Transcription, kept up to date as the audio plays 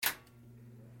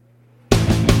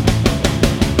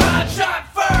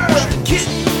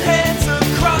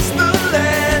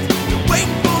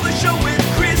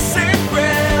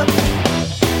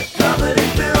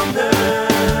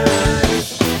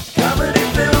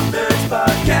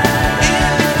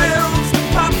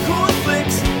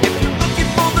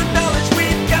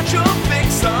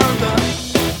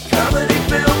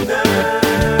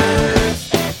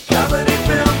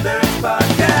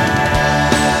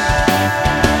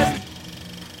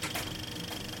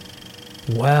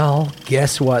Well,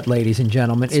 guess what, ladies and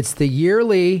gentlemen? It's the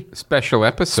yearly Special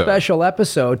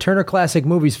episode. Turner Classic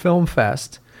Movies Film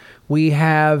Fest. We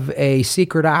have a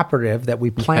secret operative that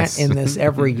we plant in this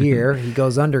every year. He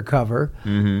goes undercover.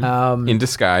 In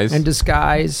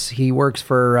disguise. He works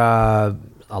for a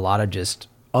lot of just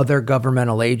other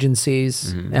governmental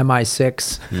agencies,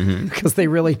 MI6, because they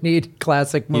really need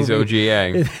classic movie. He's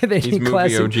OGA. He's movie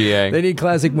OGA. They need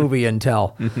classic movie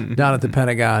intel down at the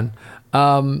Pentagon.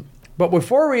 But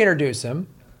before we introduce him,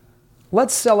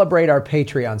 let's celebrate our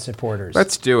Patreon supporters.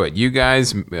 Let's do it. You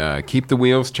guys keep the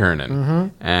wheels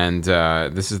turning. And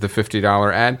this is the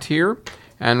 $50 ad tier.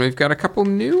 And we've got a couple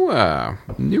new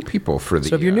people for the...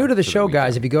 So if you're new to the show,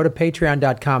 guys, if you go to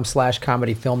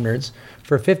patreon.com/comedyfilmnerds,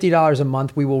 for $50 a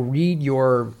month, we will read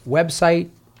your website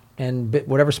and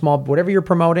whatever you're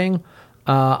promoting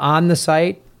on the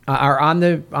site. Are on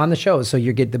the show, so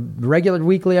you get the regular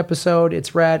weekly episode,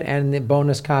 it's read, and the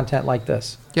bonus content like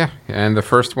this. Yeah, and the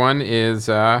first one is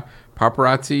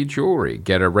Paparazzi Jewelry.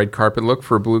 Get a red carpet look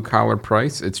for a blue-collar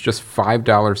price. It's just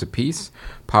 $5 a piece.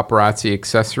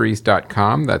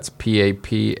 PaparazziAccessories.com. That's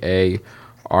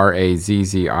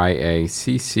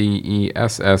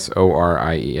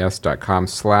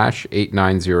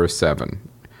PaparazziAccessories.com/8907.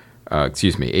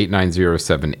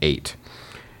 890778.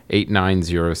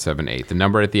 89078. The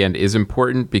number at the end is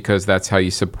important because that's how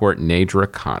you support Nadra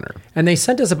Connor. And they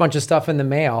sent us a bunch of stuff in the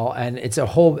mail, and it's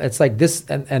like this,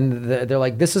 and they're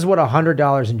like, this is what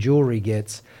 $100 in jewelry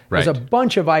gets. Right. There's a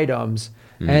bunch of items,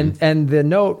 and the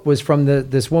note was from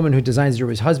this woman who designs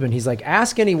jewelry's husband. He's like,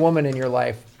 ask any woman in your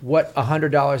life what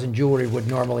 $100 in jewelry would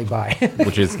normally buy,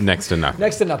 which is next to nothing.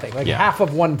 Next to nothing, like half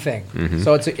of one thing.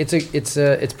 So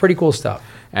it's pretty cool stuff.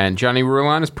 And Johnny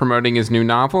Rulon is promoting his new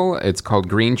novel. It's called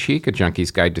Green Cheek, A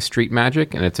Junkie's Guide to Street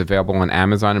Magic, and it's available on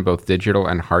Amazon in both digital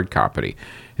and hard copy.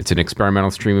 It's an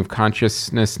experimental stream of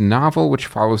consciousness novel which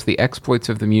follows the exploits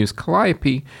of the muse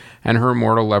Calliope and her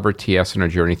immortal lover T.S. on a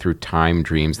journey through time,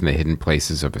 dreams, and the hidden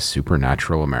places of a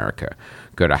supernatural America.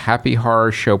 Go to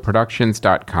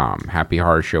happyhorrorshowproductions.com,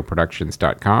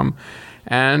 happyhorrorshowproductions.com,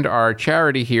 and our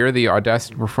charity here, the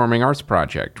Audacity Performing Arts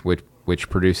Project, which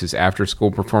produces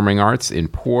after-school performing arts in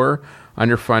poor,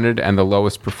 underfunded, and the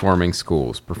lowest performing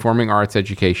schools. Performing arts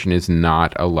education is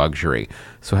not a luxury,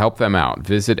 so help them out.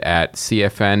 Visit at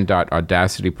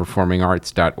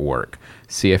cfn.audacityperformingarts.org.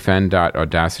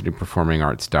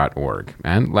 cfn.audacityperformingarts.org.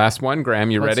 And last one,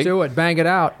 Graham, you ready? Let's do it. Bang it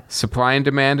out.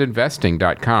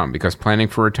 Supplyanddomandinvesting.com, because planning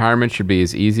for retirement should be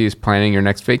as easy as planning your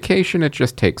next vacation. It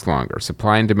just takes longer.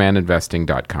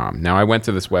 Supplyanddomandinvesting.com. Now, I went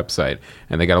to this website,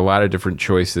 and they got a lot of different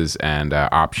choices and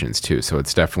options, too, so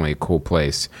it's definitely a cool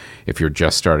place if you're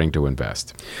just starting to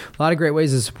invest. A lot of great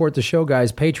ways to support the show,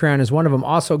 guys. Patreon is one of them.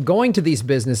 Also, going to these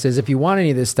businesses, if you want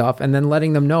any of this stuff, and then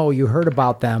letting them know you heard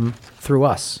about them through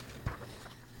us.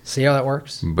 See how that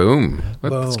works? Boom.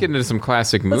 Let's get into some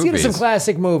classic movies. Let's get into some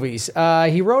classic movies.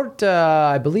 He wrote,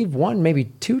 I believe, one,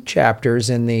 maybe two chapters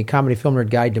in the Comedy Film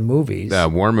Nerd Guide to Movies. The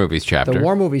War Movies chapter. The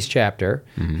War Movies chapter.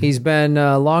 He's been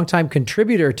a longtime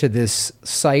contributor to this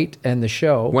site and the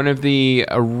show. One of the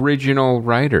original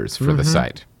writers for the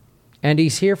site. And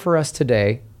he's here for us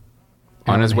today.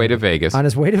 On his way to Vegas. On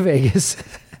his way to Vegas.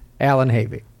 Allan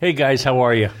Havey. Hey, guys. How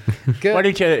are you? Good. Why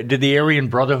did the Aryan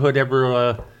Brotherhood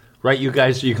ever... Right, you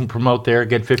guys, you can promote there,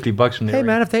 get $50 from there. Hey,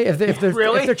 man, if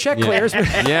their check clears.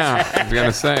 Yeah, I was going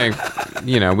to say,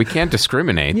 we can't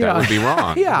discriminate. That would be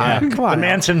wrong. Yeah, come on. The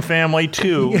Manson family,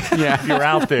 too. If you're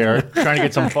out there trying to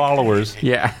get some followers.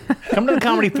 Yeah. Come to the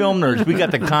Comedy Film Nerds. We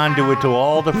got the conduit to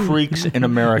all the freaks in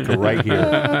America right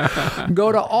here.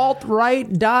 Go to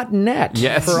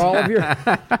altright.net for all of your...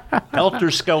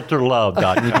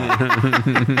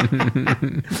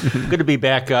 HelterSkelterLove.com. Good to be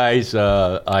back, guys.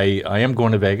 I am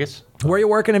going to Vegas. Where are you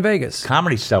working in Vegas?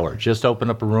 Comedy Cellar. Just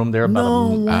opened up a room there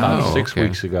about 6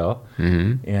 weeks ago.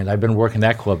 And I've been working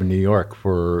that club in New York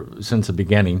since the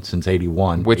beginning, since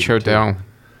 81. Which 82. Hotel?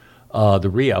 The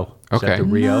Rio. Okay. The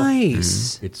Rio.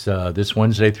 Nice. It's this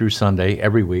Wednesday through Sunday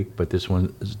every week, but this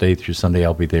Wednesday through Sunday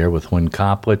I'll be there with Wynn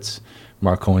Koplitz,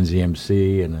 Mark Cohen's the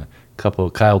MC, and a couple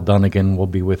of Kyle Dunnigan will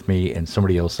be with me, and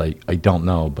somebody else I don't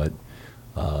know, but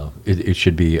it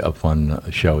should be a fun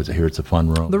show. I hear it's a fun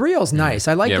room. The Rio's nice.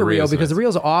 I like the Rio because the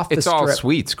Rio's off the strip. It's all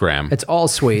suites, Graham. It's all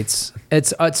suites.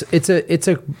 It's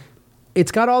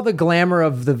got all the glamour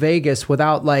of the Vegas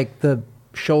without like the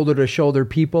shoulder to shoulder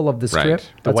people of the strip.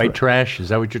 Right. The white trash. Is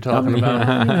that what you're talking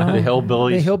about? The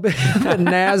hillbillies. The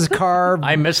NASCAR.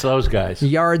 I miss those guys.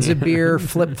 Yards of beer,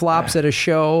 flip flops at a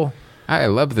show. I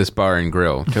love this bar and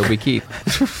grill. Toby Keith.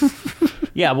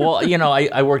 Yeah, well,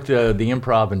 I worked the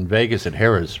Improv in Vegas at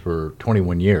Harrah's for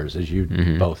 21 years, as you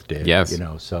both did. Yes.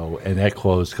 And that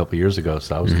closed a couple years ago,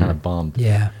 so I was kind of bummed.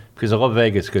 Yeah. Because I love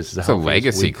Vegas because It's a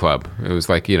legacy club. It was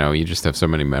like, you just have so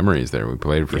many memories there. We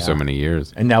played for so many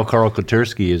years. And now Carl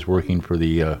Koturski is working for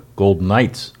the Golden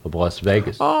Knights of Las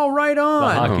Vegas. Oh, right The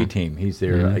on. hockey team. He's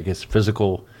there, I guess,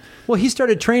 physical. Well, he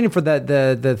started training for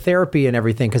the therapy and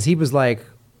everything because he was like,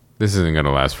 This isn't going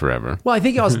to last forever. well, I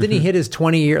think also didn't he hit his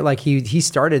 20-year, like he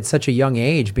started such a young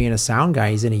age being a sound guy.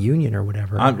 He's in a union or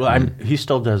whatever. He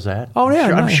still does that. Oh, yeah,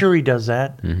 I'm nice. sure he does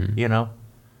that.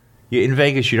 In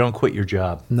Vegas, you don't quit your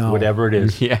job, No. whatever it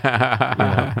is.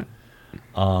 Yeah.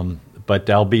 But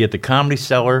I'll be at the Comedy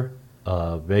Cellar,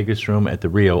 Vegas room at the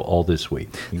Rio all this week.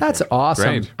 That's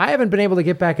awesome. Great. I haven't been able to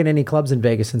get back in any clubs in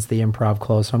Vegas since the Improv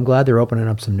closed, so I'm glad they're opening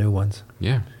up some new ones.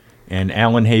 Yeah. And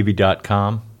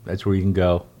AllanHavey.com. That's where you can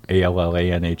go.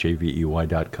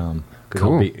 ALLANHAVEY.com.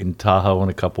 Cool. I'll be in Tahoe in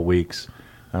a couple weeks.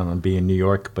 I'll be in New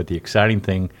York. But the exciting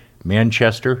thing,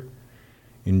 Manchester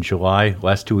in July.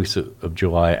 Last 2 weeks of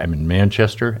July, I'm in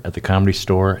Manchester at the Comedy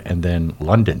Store, and then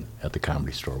London at the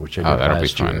Comedy Store, which I did that'll be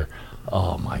last fun. year.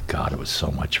 Oh my God, it was so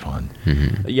much fun.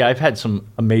 Yeah, I've had some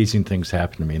amazing things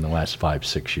happen to me in the last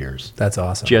 5-6 years. That's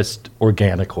awesome. Just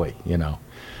organically,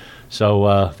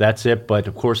 So that's it. But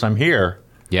of course, I'm here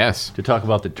Yes. to talk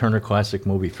about the Turner Classic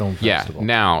Movie Film Yeah. Festival.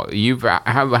 Now,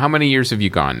 how many years have you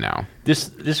gone now?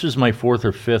 This was my fourth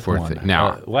or fifth one.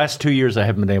 Now- last 2 years I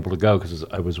haven't been able to go because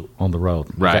I was on the road.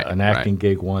 I Right, got an acting right.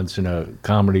 gig once and a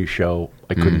comedy show.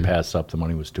 I couldn't pass up. The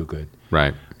money was too good.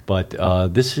 Right. But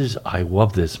I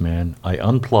love this, man. I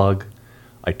unplug.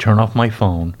 I turn off my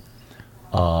phone.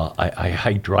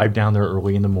 I drive down there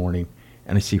early in the morning,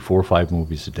 and I see 4 or 5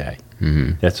 movies a day.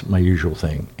 That's my usual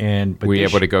thing. But Were you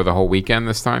able to go the whole weekend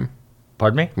this time?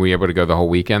 Pardon me? Were you able to go the whole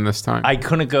weekend this time? I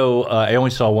couldn't go. I only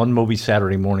saw one movie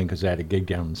Saturday morning because I had a gig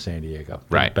down in San Diego.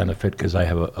 Right. Benefit because I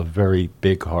have a very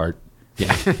big heart.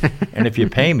 Yeah. And if you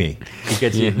pay me, it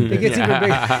gets even It bigger. gets even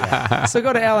bigger. So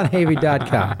go to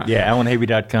AllanHavey.com. Yeah,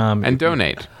 AllanHavey.com. And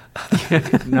donate.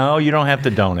 No, you don't have to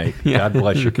donate. God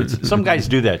bless you. Some guys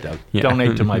do that, though. Yeah.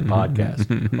 Donate to my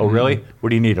podcast. Oh, really? What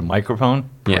do you need, a microphone?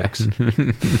 Yes.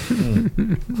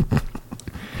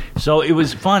 So it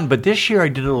was fun, but this year I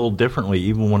did it a little differently.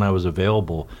 Even when I was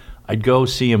available, I'd go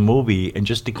see a movie, and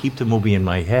just to keep the movie in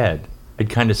my head, I'd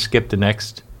kind of skip the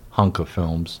next hunk of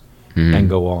films and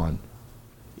go on,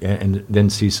 and then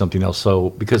see something else.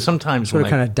 So because sometimes Sort of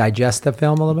kind of digest the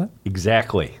film a little bit.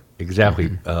 Exactly.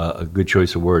 A good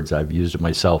choice of words. I've used it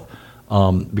myself.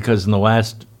 Because in the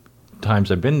last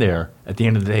times I've been there, at the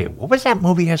end of the day, what was that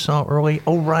movie I saw early?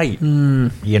 Oh, right.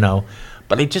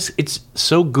 But it's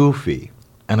so goofy.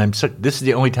 And this is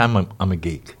the only time I'm a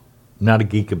geek. Not a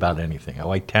geek about anything. I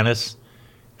like tennis,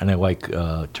 and I like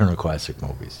Turner Classic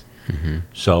movies.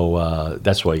 So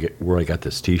that's where I got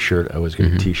this T-shirt. I always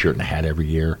get a T-shirt and a hat every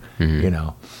year.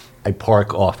 I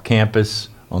park off campus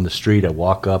on the street. I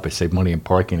walk up. I save money in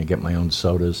parking. I get my own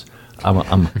sodas.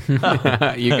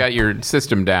 You got your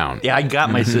system down. Yeah, I got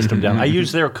my system down. I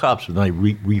use their cups, but then I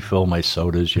refill my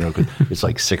sodas. 'Cause it's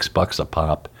like $6 a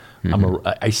pop.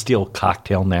 I steal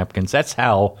cocktail napkins. That's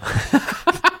how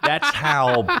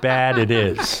bad it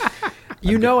is.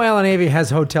 Allan Havey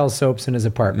has hotel soaps in his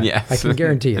apartment. Yes. I can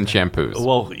guarantee you. And that. shampoos.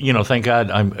 Well, thank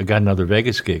God I got another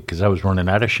Vegas gig because I was running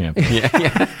out of shampoo.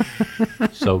 Yeah.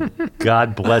 So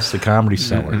God bless the Comedy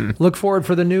Cellar. Look forward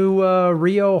for the new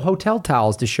Rio hotel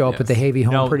towels to show up at the Havey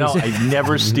home pretty soon. I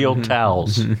never steal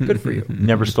towels. Good for you.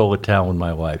 Never stole a towel in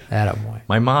my life. Attaboy.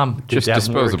 My mom did Just that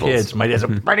when we were disposables. kids. My dad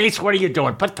said, Bernice, what are you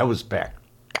doing? Put those back.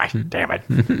 Gosh damn it.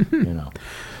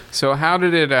 So how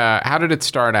did it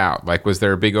start out? Like, was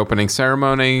there a big opening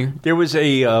ceremony? There was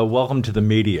a welcome to the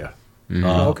media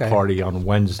Okay. party on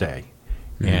Wednesday.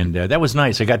 And that was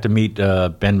nice. I got to meet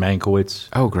Ben Mankiewicz.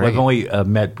 Oh, great. I've only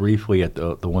met briefly at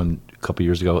the one a couple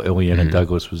years ago. Iliana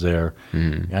Douglas was there.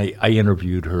 I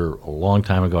interviewed her a long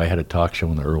time ago. I had a talk show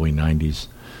in the early 90s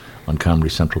on Comedy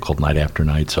Central called Night After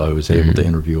Night, so I was able to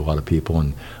interview a lot of people.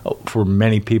 And for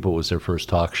many people, it was their first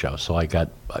talk show. So I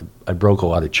broke a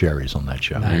lot of cherries on that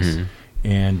show. Nice.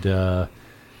 And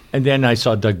then I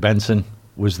saw Doug Benson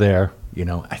was there.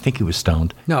 I think he was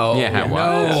stoned. No. Yeah, it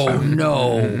was.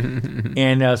 No.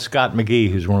 And Scott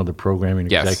McGee, who's one of the programming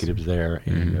Yes. executives there,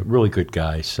 and a really good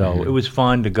guy. So it was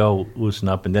fun to go loosen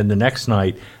up. And then the next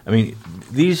night,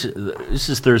 this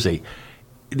is Thursday.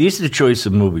 These are the choice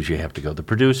of movies you have to go. The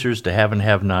producers, To Have and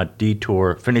Have Not,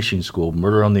 Detour, Finishing School,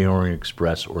 Murder on the Orient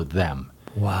Express, or Them.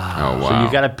 Wow. Oh, wow. So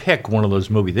you got to pick one of those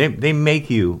movies. They make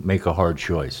you make a hard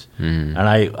choice. And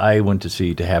I went to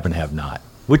see To Have and Have Not.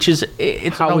 which is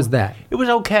it's How was that? It was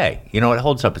okay. You know, it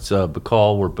holds up. It's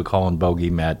Bacall, where Bacall and Bogey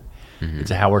met.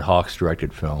 It's a Howard Hawks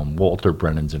directed film. Walter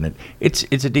Brennan's in it. It's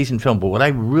a decent film. But what I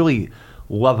really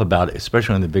love about it,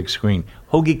 especially on the big screen,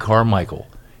 Hoagy Carmichael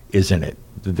is in it,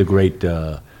 the great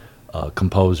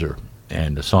composer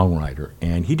and a songwriter.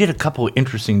 And he did a couple of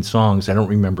interesting songs I don't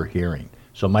remember hearing.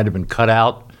 So it might have been cut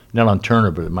out, not on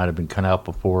Turner, but it might have been cut out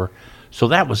before. So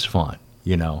that was fun,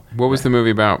 you know. What was the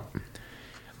movie about?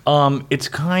 It's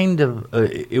kind of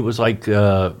it was like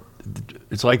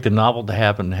it's like the novel To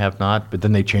Have and Have Not, but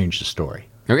then they changed the story.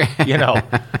 Okay. You know.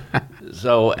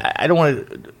 So I don't want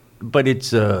to, but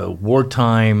it's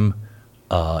wartime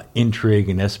intrigue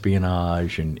and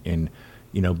espionage, and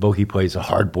you know, Bogey plays a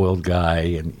hard-boiled guy,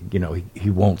 and you know he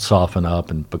won't soften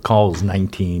up. And Bacall's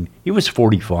 19. He was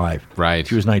 45. Right.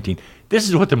 She was 19. This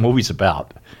is what the movie's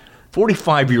about.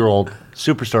 45-year-old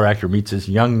superstar actor meets this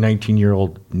young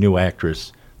 19-year-old new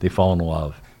actress. They fall in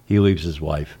love. He leaves his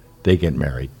wife. They get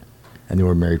married. And they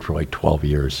were married for like 12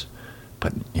 years.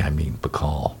 But, yeah, I mean,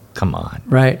 Bacall, come on.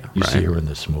 Right. You see her in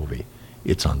this movie.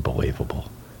 It's unbelievable.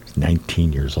 He's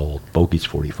 19 years old. Bogey's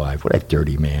 45. What a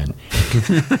dirty man.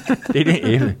 they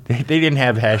didn't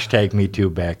have hashtag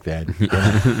 #MeToo back then. You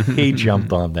know? He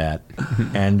jumped on that.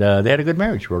 And they had a good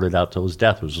marriage. Wrote it out till his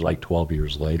death. It was like 12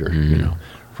 years later, you know,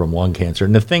 from lung cancer.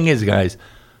 And the thing is, guys,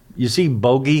 you see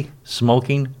Bogey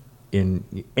smoking in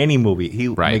any movie. He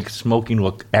makes smoking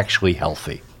look actually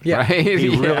healthy. Yeah. Right? He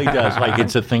really does. Like,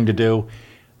 it's a thing to do.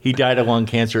 He died of lung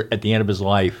cancer at the end of his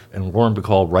life, and Lauren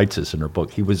Bacall writes this in her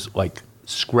book. He was, like,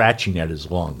 scratching at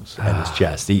his lungs, at his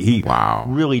chest. He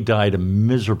really died a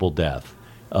miserable death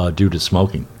due to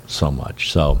smoking so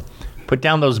much. So put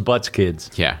down those butts,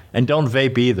 kids. Yeah. And don't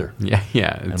vape either. Yeah.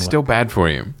 It's still bad for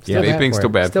you. Vaping's still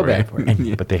bad for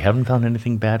you. But they haven't found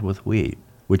anything bad with weed,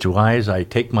 which is why I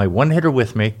take my one-hitter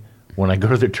with me when I go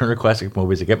to the Turner Classic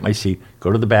Movies. I get my seat,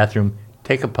 go to the bathroom,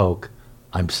 take a poke.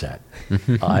 I'm set.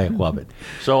 I love it.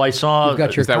 So I saw...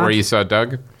 Is that where you saw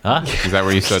Doug? Huh? Is that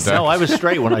where you saw Doug? No, I was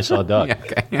straight when I saw Doug.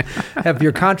 Okay. Have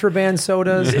your contraband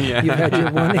sodas. Yeah. You've had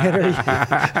your one hitter.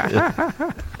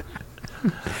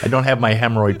 I don't have my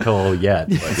hemorrhoid pillow yet.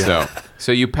 But,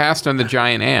 So you passed on the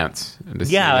giant ants.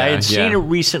 Yeah, I had seen it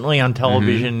recently on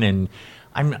television, and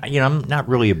I'm not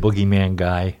really a boogeyman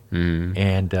guy,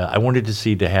 and I wanted to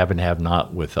see To Have and Have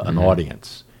Not with an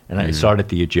audience. And I saw it at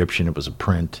the Egyptian. It was a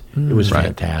print. It was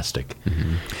fantastic.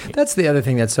 That's the other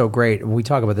thing that's so great. We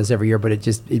talk about this every year, but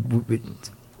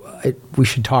we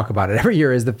should talk about it every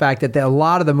year, is the fact that a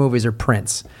lot of the movies are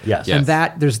prints. Yes. And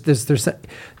that there's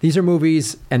these are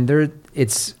movies, and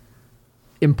it's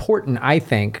important, I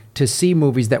think, to see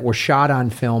movies that were shot on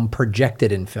film,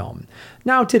 projected in film.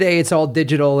 Now today it's all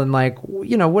digital and like,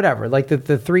 you know, whatever. Like the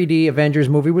 3D Avengers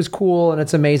movie was cool and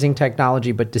it's amazing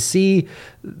technology, but to see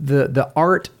the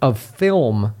art of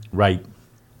film, Right.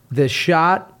 the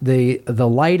shot, the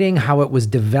lighting, how it was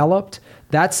developed,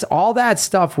 that's all that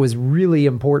stuff was really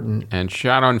important. And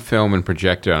shot on film and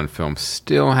projected on film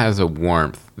still has a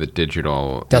warmth that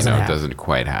digital doesn't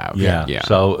quite have. Yeah.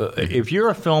 So if you're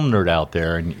a film nerd out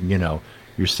there and, you know,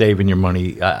 you're saving your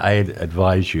money, I'd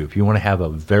advise you, if you want to have a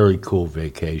very cool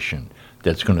vacation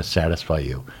that's going to satisfy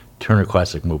you, Turner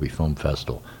Classic Movie Film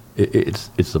Festival.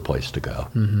 It's the place to go.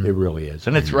 It really is.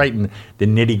 And it's right in the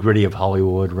nitty-gritty of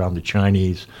Hollywood, around the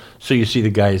Chinese. So you see the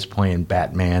guys playing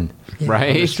Batman Right.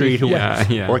 on the street,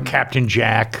 Yeah. or Captain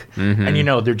Jack. And, you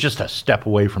know, they're just a step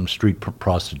away from street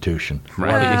prostitution.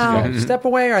 Right. Well, step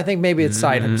away, or I think maybe it's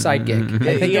side gig.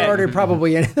 I think they're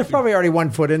probably already 1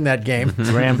 foot in that game.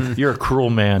 Graham, you're a cruel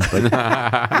man,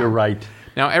 but you're right.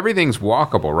 Now everything's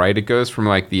walkable, right? It goes from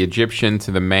like the Egyptian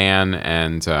to the Man,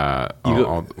 and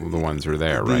all the ones are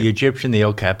there, right? The Egyptian, the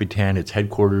El Capitan, it's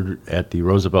headquartered at the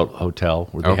Roosevelt Hotel,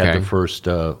 where they had the first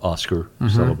Oscar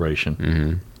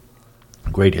celebration.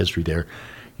 Great history there.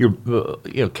 You're,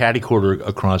 catty corner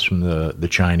across from the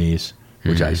Chinese,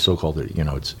 which I still call it. You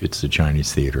know, it's the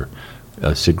Chinese theater.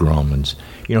 Sid Grauman's.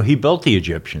 You know, he built the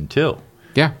Egyptian too.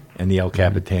 Yeah. And the El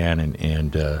Capitan,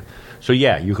 and so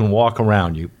yeah, you can walk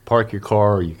around. You park your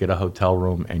car, or you get a hotel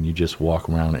room, and you just walk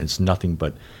around. And it's nothing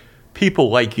but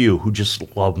people like you who just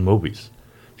love movies.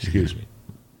 Excuse me.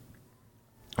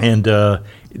 And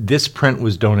this print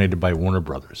was donated by Warner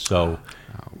Brothers. So,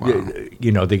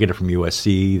 you know, they get it from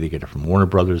USC, they get it from Warner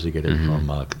Brothers, they get it from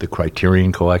the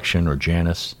Criterion Collection or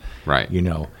Janus. Right. You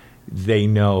know, they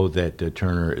know that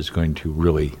Turner is going to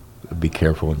really be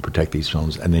careful and protect these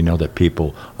films, and they know that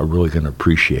people are really going to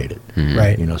appreciate it.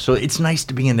 Right. You know, so it's nice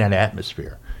to be in that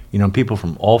atmosphere. You know, people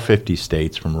from all 50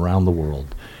 states, from around the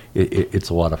world. It's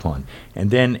a lot of fun. And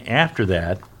then after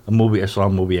that, I saw a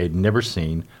movie I'd never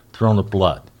seen, Throne of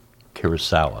Blood.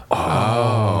 Kurosawa.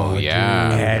 Oh,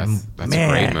 yeah. And That's a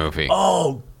great movie.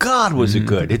 Oh, God, was it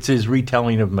good. It's his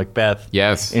retelling of Macbeth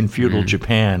Yes. in feudal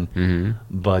Japan.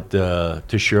 But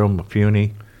Toshiro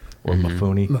Mifune, or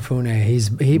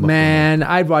Mifune. Man,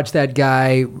 I'd watch that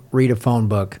guy read a phone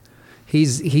book.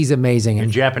 He's amazing.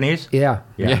 In Japanese? Yeah.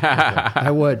 Yeah.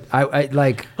 I would. I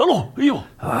like. Hello.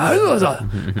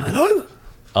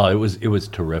 It was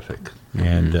terrific.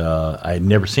 And I had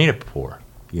never seen it before,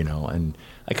 and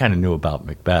I kind of knew about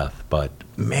Macbeth, but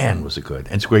man, was it good.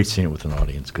 And it's great seeing it with an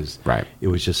audience because it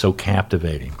was just so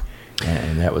captivating.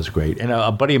 And that was great. And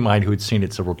a buddy of mine who had seen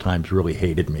it several times really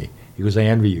hated me. He goes, I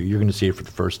envy you. You're going to see it for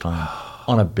the first time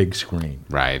on a big screen.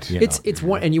 Right. It's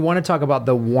one, and you want to talk about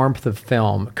the warmth of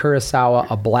film. Kurosawa,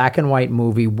 a black and white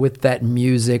movie with that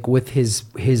music, with his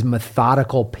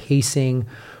methodical pacing,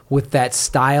 with that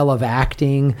style of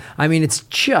acting. I mean, it's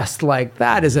just like,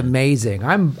 that is amazing.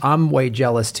 I'm way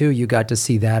jealous too. You got to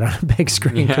see that on a big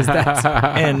screen because that's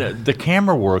and the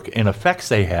camera work and effects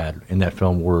they had in that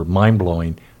film were mind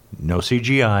blowing. No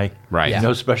CGI, right?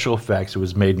 No special effects. It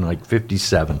was made in like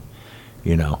 '57,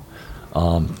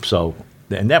 So,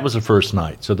 and that was the first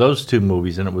night. So those two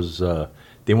movies, and it was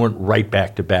they weren't right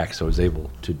back to back, so I was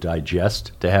able to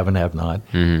digest To Have and Have Not,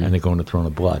 and then go into Throne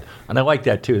of Blood, and I like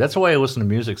that too. That's the way I listen to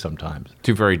music sometimes.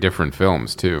 Two very different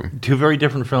films too. Two very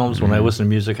different films. When I listen to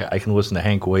music, I can listen to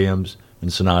Hank Williams and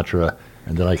Sinatra,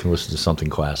 and then I can listen to something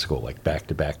classical, like back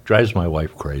to back. Drives my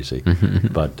wife crazy,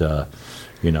 but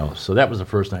so that was the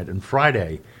first night. And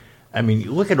Friday, I mean,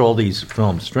 you look at all these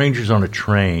films: Strangers on a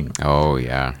Train. Oh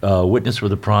yeah. Witness for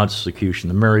the Prosecution,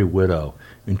 The Merry Widow,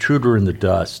 Intruder in the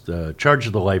Dust, Charge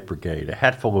of the Light Brigade, A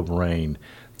Hatful of Rain,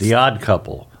 The Odd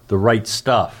Couple, The Right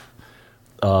Stuff,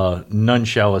 None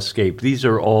Shall Escape. These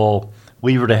are all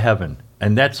Leave Her to Heaven.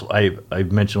 And that's,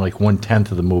 I've mentioned like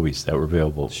 1/10 of the movies that were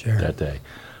available that day.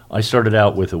 I started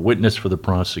out with A Witness for the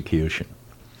Prosecution.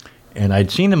 And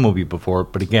I'd seen the movie before,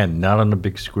 but again, not on a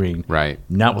big screen. Right.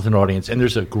 Not with an audience. And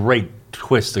there's a great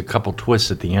twist, a couple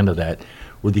twists at the end of that,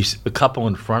 where a couple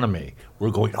in front of me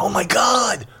were going, oh my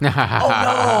God!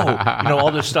 Oh no!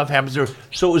 All this stuff happens there.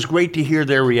 So it was great to hear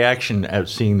their reaction at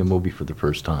seeing the movie for the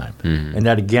first time. And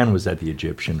that again was at the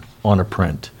Egyptian on a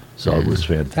print. So it was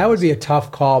fantastic. That would be a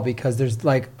tough call because there's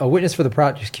like A Witness for the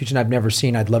Prosecution I've never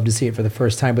seen. I'd love to see it for the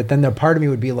first time. But then the part of me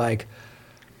would be like,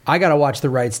 I got to watch The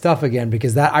Right Stuff again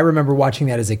because I remember watching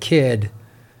that as a kid.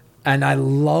 And I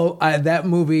love that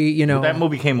movie, Well, that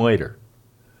movie came later.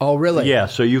 Oh, really? Yeah,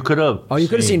 so you could have. Oh, you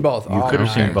could have seen both. You could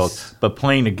have seen both. But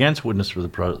playing against Witness for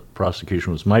the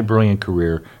Prosecution was My Brilliant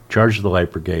Career, Charge of the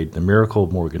Light Brigade, The Miracle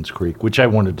of Morgan's Creek, which I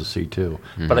wanted to see too.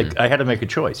 But I had to make a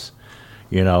choice,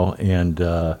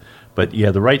 But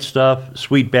yeah, The Right Stuff,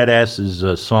 Sweet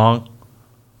Badass's song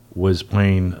was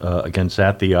playing against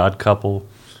that, The Odd Couple,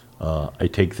 I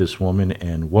Take This Woman,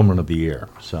 and Woman of the Year.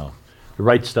 So, The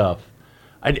Right Stuff.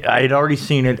 I had already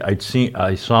seen it. I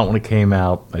saw it when it came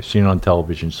out. I've seen it on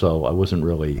television, so I wasn't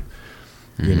really,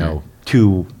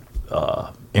 too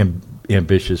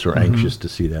ambitious or anxious to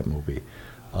see that movie.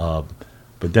 But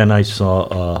then I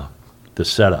saw The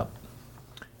Setup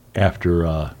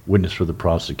after Witness for the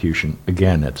Prosecution,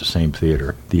 again at the same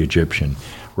theater, The Egyptian.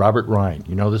 Robert Ryan.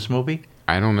 You know this movie?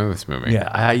 I don't know this movie. Yeah,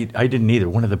 I didn't either.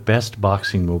 One of the best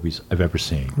boxing movies I've ever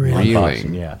seen. Really?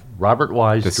 Boxing, yeah. Robert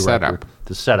Wise, The director. Setup.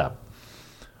 The Setup.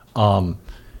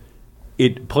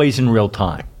 It plays in real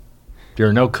time. There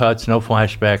are no cuts, no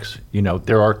flashbacks.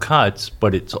 There are cuts,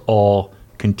 but it's all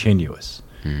continuous.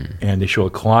 And they show a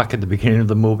clock at the beginning of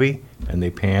the movie, and they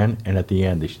pan, and at the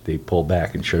end they pull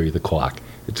back and show you the clock.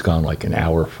 It's gone like an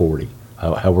hour 40,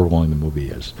 however long the movie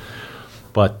is.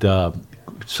 But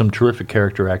some terrific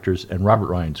character actors, and Robert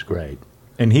Ryan's great.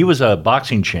 And he was a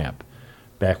boxing champ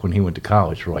back when he went to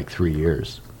college for like 3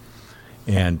 years.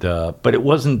 And but it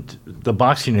wasn't, the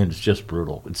boxing is just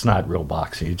brutal. It's not real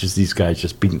boxing. It's just these guys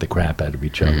just beating the crap out of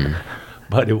each other.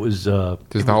 But it was.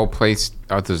 Does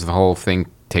the whole thing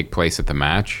take place at the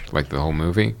match, like the whole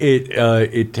movie?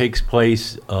 It takes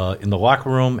place in the locker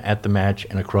room, at the match,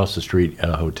 and across the street at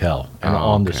a hotel, and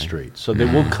on the street. So they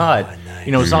will cut. Nice.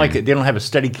 It's not like they don't have a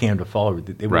steady cam to follow.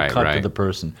 They will cut to the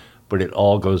person, but it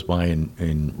all goes by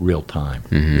in real time.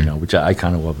 Which I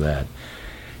kind of love that.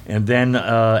 And then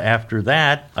after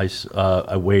that,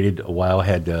 I waited a while. I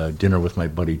had dinner with my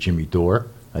buddy Jimmy Dore.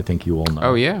 I think you all know.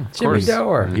 Oh yeah, of Jimmy course.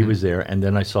 Dore. He was there, and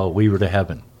then I saw Leave Her to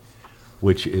Heaven,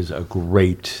 which is a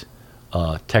great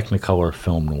Technicolor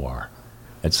film noir.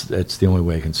 That's the only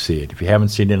way I can see it. If you haven't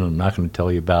seen it, I'm not going to tell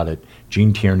you about it.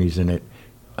 Gene Tierney's in it.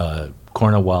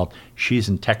 Cornel Wilde. She's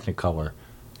in Technicolor.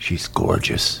 She's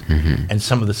gorgeous. And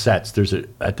some of the sets.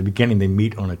 At the beginning they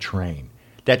meet on a train.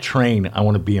 That train, I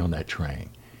want to be on that train.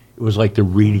 It was like the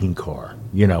reading car,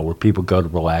 where people go to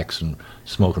relax and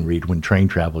smoke and read when train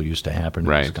travel used to happen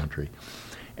in this country.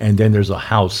 And then there's a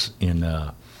house in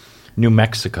New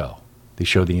Mexico they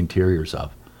show the interiors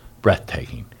of.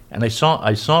 Breathtaking. And I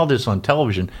saw this on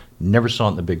television, never saw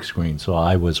it on the big screen, so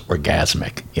I was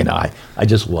orgasmic. I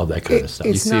just love that kind of stuff.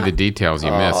 You see the details you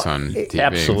miss on TV.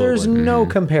 Absolutely. There's no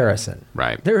comparison.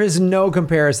 Right. There is no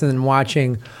comparison in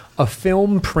watching a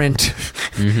film print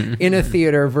in a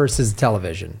theater versus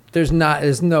television. There's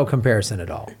no comparison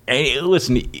at all. Hey,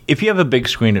 listen, if you have a big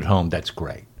screen at home, that's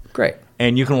great. Great.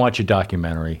 And you can watch a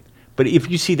documentary. But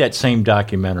if you see that same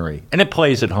documentary, and it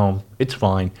plays at home, it's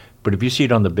fine. But if you see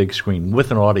it on the big screen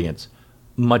with an audience,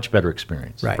 much better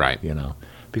experience. Right.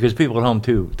 Because people at home,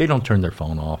 too, they don't turn their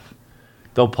phone off.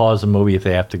 They'll pause the movie if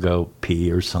they have to go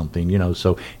pee or something,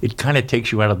 so it kind of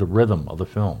takes you out of the rhythm of the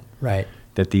film. Right.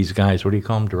 That these guys, what do you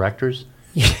call them, directors?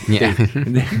 Yeah.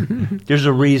 There's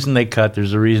a reason they cut.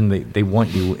 There's a reason they want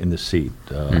you in the seat.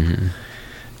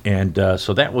 And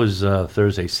so that was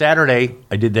Thursday. Saturday,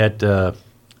 I did that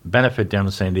benefit down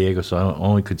in San Diego, so I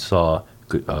only could saw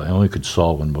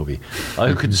one movie.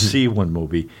 I could see one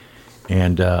movie.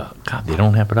 And, God, they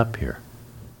don't have it up here.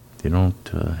 They don't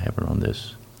have it on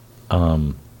this.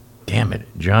 Damn it.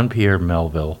 Jean-Pierre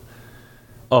Melville.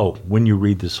 Oh, When You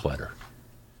Read This Letter.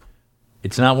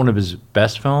 It's not one of his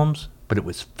best films, but it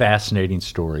was a fascinating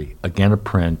story. Again, a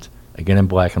print. Again, in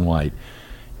black and white.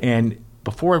 And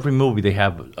before every movie, they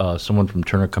have someone from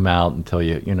Turner come out and tell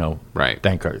you, right.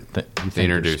 thank our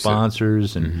introduce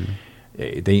sponsors. And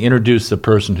they introduce the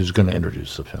person who's going to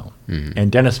introduce the film.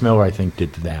 And Dennis Miller, I think,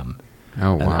 did them.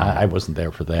 Oh, wow. And I wasn't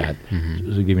there for that.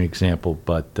 To give you an example.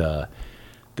 But the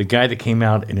guy that came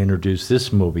out and introduced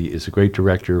this movie is a great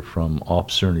director from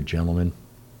Officer and a Gentleman,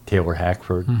 Taylor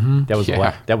Hackford. That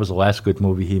was the last good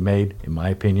movie he made, in my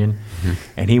opinion.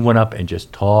 And he went up and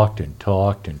just talked and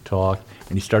talked and talked.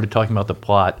 And he started talking about the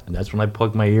plot. And that's when I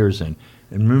plugged my ears in.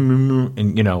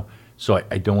 And so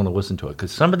I don't want to listen to it.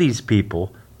 Because some of these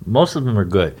people, most of them are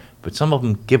good, but some of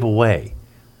them give away.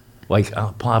 Like,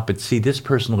 plot, but see, this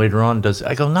person later on does.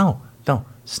 I go, no,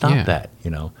 stop that,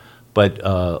 But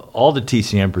all the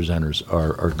TCM presenters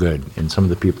are good, and some of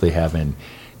the people they have in,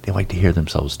 they like to hear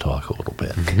themselves talk a little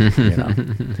bit,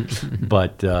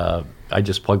 But I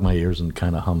just plug my ears and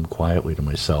kind of hum quietly to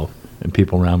myself, and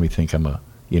people around me think I'm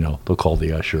they'll call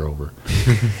the usher over.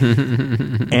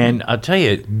 And I'll tell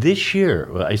you, this year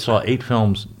I saw 8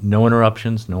 films, no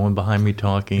interruptions, no one behind me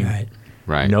talking.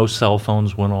 Right. No cell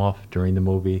phones went off during the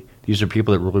movie. These are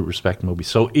people that really respect movies.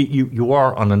 So you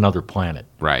are on another planet.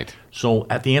 Right. So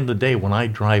at the end of the day, when I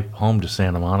drive home to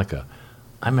Santa Monica,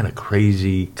 I'm in a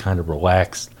crazy, kind of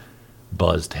relaxed,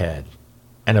 buzzed head.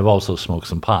 And I've also smoked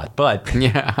some pot. But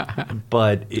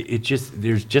but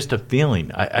there's just a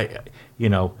feeling. I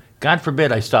God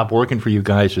forbid I stop working for you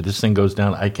guys or this thing goes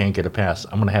down, I can't get a pass.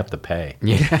 I'm going to have to pay.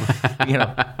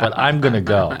 But I'm going to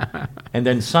go. And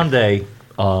then Sunday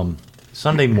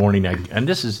morning, and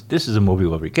this is a movie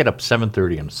where you get up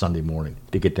 7:30 on Sunday morning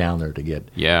to get down there to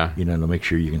get to make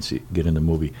sure you can get in the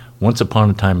movie. Once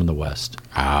Upon a Time in the West.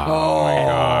 Oh my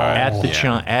God!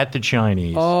 At the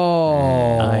Chinese.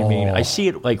 Oh, I mean, I see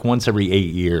it like once every 8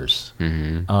 years.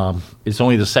 It's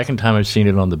only the second time I've seen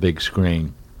it on the big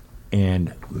screen,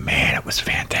 and man, it was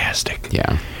fantastic.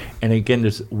 Yeah. And again,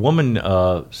 this woman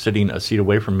sitting a seat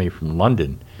away from me from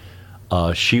London.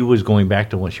 She was going back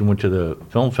to when she went to the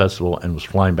film festival and was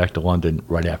flying back to London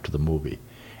right after the movie.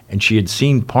 And she had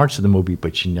seen parts of the movie,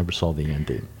 but she never saw the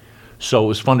ending. So it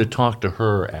was fun to talk to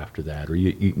her after that. Or,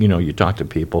 you talk to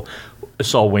people. I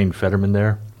saw Wayne Fetterman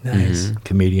there. Nice.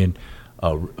 Comedian,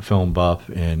 film buff.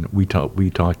 And we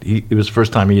talked. It was the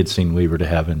first time he had seen Leave Her to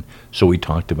Heaven. So we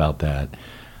talked about that.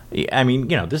 I mean,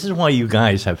 this is why you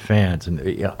guys have fans.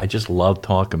 And I just love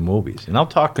talking movies. And I'll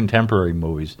talk contemporary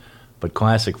movies. But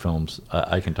classic films,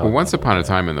 I can talk about. Well, Once Upon a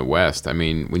Time in the West, I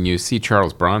mean, when you see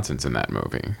Charles Bronson's in that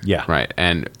movie. Yeah. Right.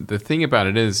 And the thing about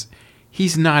it is,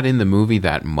 he's not in the movie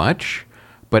that much,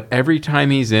 but every time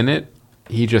he's in it,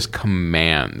 he just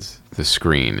commands the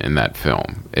screen in that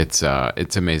film. It's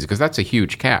amazing, because that's a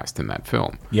huge cast in that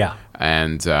film. Yeah.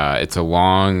 And it's a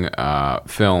long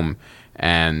film.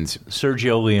 And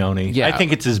Sergio Leone. Yeah. I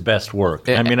think it's his best work.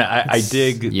 I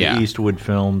dig the Eastwood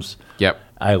films. Yep.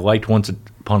 I liked Once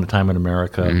Upon a Time in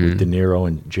America with De Niro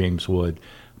and James Wood,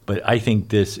 but I think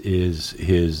this is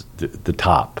the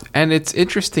top. And it's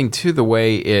interesting too, the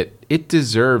way it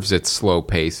deserves its slow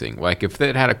pacing. Like if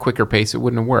it had a quicker pace, it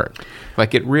wouldn't have worked.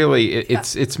 Like it really,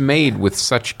 it's made with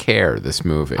such care. This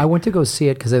movie. I went to go see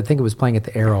it because I think it was playing at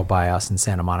the Arrow by us in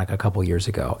Santa Monica a couple years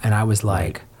ago, and I was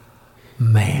like,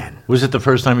 man, was it the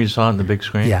first time you saw it on the big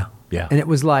screen? Yeah. Yeah. And it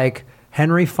was like,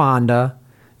 Henry Fonda.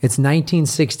 It's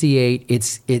 1968.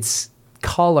 It's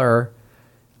color.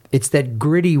 It's that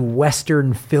gritty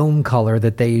Western film color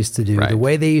that they used to do. Right. The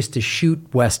way they used to shoot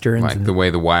Westerns. Like the way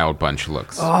the Wild Bunch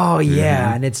looks. Oh,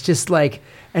 yeah. And it's just like,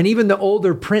 and even the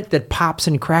older print that pops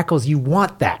and crackles, you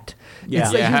want that. Yeah.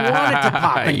 It's like you want it to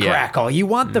pop and crackle. You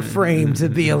want the frame to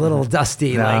be a little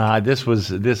dusty.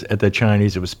 This at the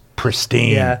Chinese, it was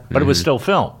pristine. Yeah. But it was still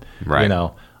film. Right. You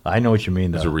know, I know what you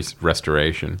mean, There's though. a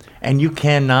restoration. And you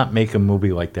cannot make a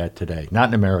movie like that today. Not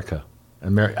in America. I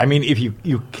mean, if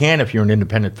you can, if you're an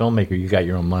independent filmmaker, you got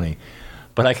your own money.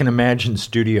 But I can imagine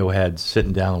studio heads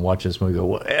sitting down and watching this movie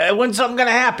go, when's something going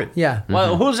to happen? Yeah.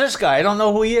 Well, who's this guy? I don't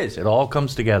know who he is. It all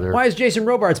comes together. Why is Jason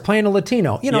Robards playing a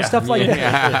Latino? You know, stuff like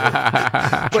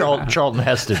that. Charlton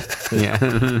Heston. Yeah.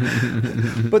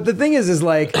 But the thing is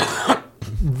like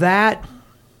that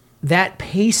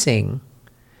pacing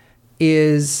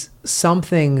is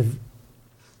something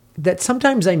that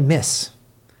sometimes I miss.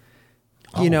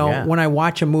 When I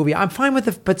watch a movie, I'm fine with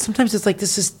it, but sometimes it's like,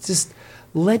 this is just,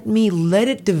 let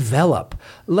it develop.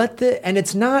 Let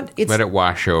it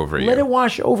wash over you. Let it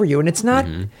wash over you. And it's not,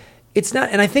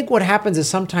 and I think what happens is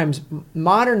sometimes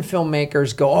modern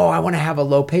filmmakers go, oh, I want to have a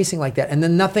low pacing like that. And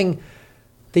then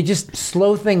they just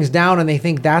slow things down and they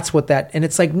think that's what and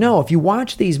it's like, no, if you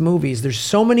watch these movies, there's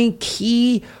so many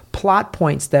key plot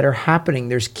points that are happening.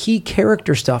 There's key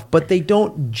character stuff, but they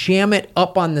don't jam it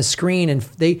up on the screen and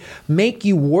they make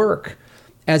you work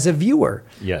as a viewer.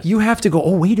 Yes. You have to go,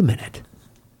 oh, wait a minute.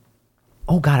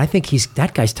 Oh God, I think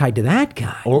that guy's tied to that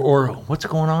guy. Or what's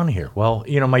going on here? Well,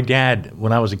 my dad,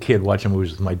 when I was a kid watching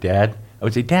movies with my dad, I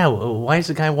would say, Dad, why is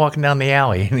the guy walking down the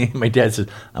alley? And my dad says,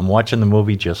 I'm watching the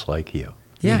movie just like you.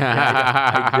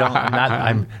 Yeah.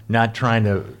 I'm not trying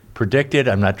to predict it.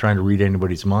 I'm not trying to read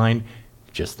anybody's mind.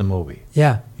 Just the movie.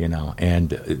 Yeah.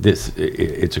 And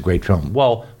it's a great film.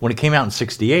 Well, when it came out in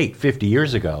 1968, 50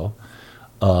 years ago,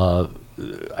 I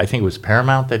think it was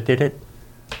Paramount that did it.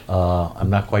 I'm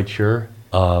not quite sure.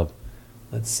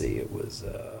 Let's see. It was.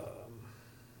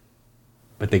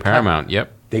 But they Paramount.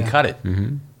 Yep. They cut it.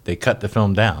 Mm-hmm. They cut the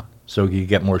film down so you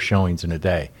get more showings in a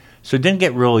day. So it didn't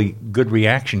get really good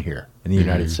reaction here in the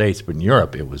United States, but in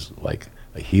Europe it was like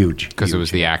a huge. Because it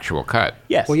was the actual cut.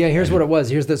 Yes. Well, yeah. Here's what it was.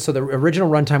 So the original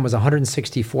runtime was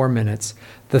 164 minutes.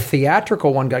 The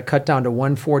theatrical one got cut down to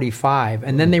 145,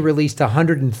 and then they released a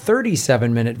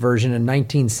 137-minute version in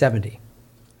 1970.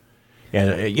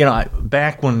 Yeah,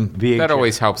 back when VHS... That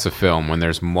always helps a film when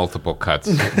there's multiple cuts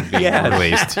being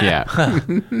released. Yeah.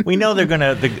 We know they're going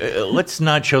to... let's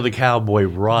not show the cowboy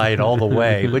ride all the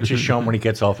way. Let's just show him when he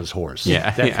gets off his horse. Yeah.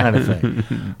 That kind of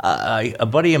thing. A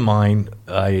buddy of mine,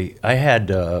 I had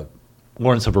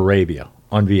Lawrence of Arabia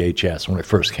on VHS when it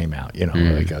first came out,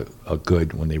 like a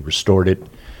good, when they restored it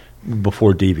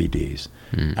before DVDs.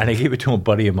 And I gave it to a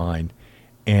buddy of mine.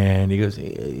 And he goes,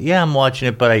 yeah, I'm watching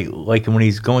it, but I like when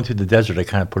he's going through the desert, I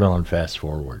kind of put it on fast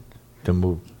forward to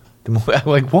move. I'm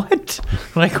like, what?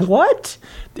 What?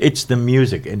 It's the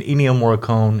music. And Ennio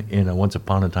Morricone in Once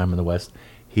Upon a Time in the West,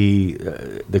 he,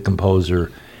 the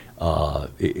composer,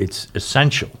 it's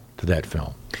essential to that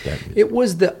film. It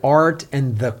was the art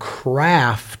and the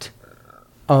craft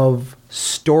of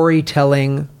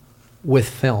storytelling with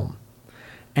film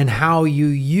and how you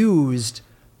used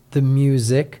the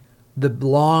music, the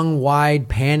long, wide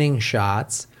panning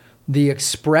shots, the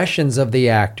expressions of the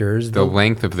actors. The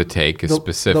length of the take is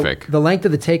specific. The length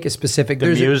of the take is specific. The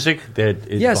music that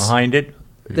is behind it.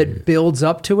 That builds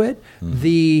up to it.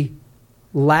 The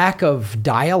lack of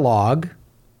dialogue.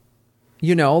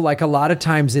 Like a lot of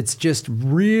times it's just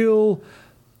real.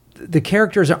 The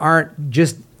characters aren't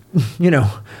just,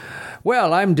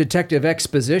 well, I'm Detective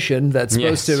Exposition that's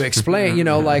supposed to explain,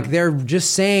 like they're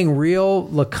just saying real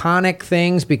laconic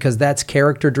things because that's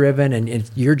character driven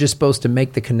and you're just supposed to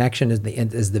make the connection as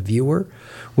the viewer,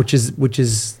 which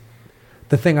is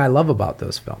the thing I love about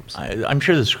those films. I'm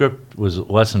sure the script was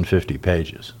less than 50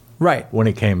 pages. Right. When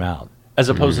it came out, as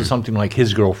opposed to something like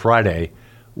His Girl Friday,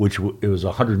 which it was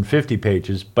 150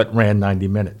 pages, but ran 90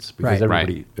 minutes. Because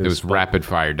everybody It was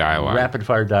rapid-fire dialogue.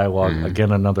 Rapid-fire dialogue,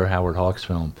 again, another Howard Hawks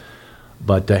film.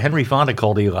 But Henry Fonda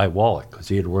called Eli Wallach because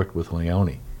he had worked with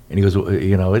Leone. And he goes,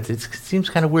 it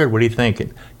seems kind of weird. What do you think?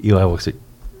 And Eli Wallach said,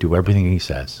 do everything he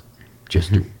says.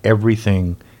 Just do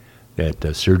everything that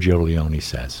Sergio Leone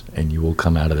says, and you will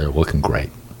come out of there looking great.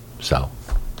 So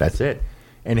that's it.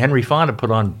 And Henry Fonda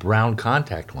put on brown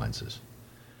contact lenses,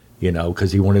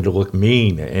 because he wanted to look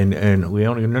mean. And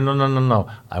Leone, no.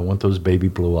 I want those baby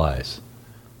blue eyes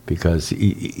because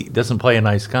he doesn't play a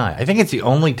nice guy. I think it's the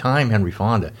only time Henry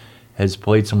Fonda has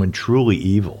played someone truly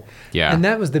evil. Yeah. And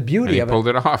that was the beauty And of he pulled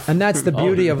it off. And that's the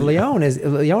beauty of Leone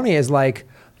is like,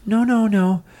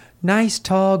 no. Nice,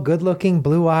 tall, good-looking,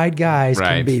 blue-eyed guys can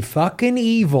Right. be fucking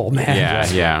evil, man.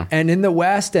 Yeah. And in the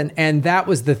West, and that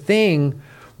was the thing,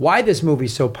 why this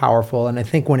movie's so powerful. And I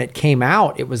think when it came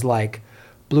out, it was like,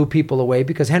 blew people away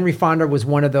because Henry Fonda was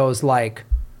one of those like...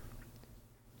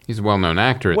 He's a well-known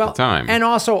actor at the time. And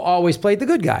also always played the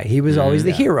good guy. He was always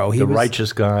the hero. He the was,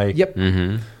 righteous guy. Yep.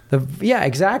 Yeah,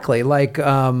 exactly. Like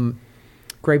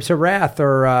Grapes of Wrath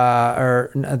or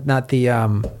not the...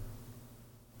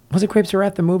 was it Grapes of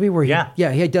Wrath, the movie where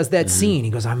he does that scene. He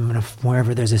goes, I'm gonna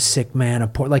wherever there's a sick man, a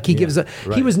poor. Like he gives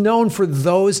he was known for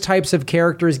those types of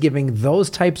characters, giving those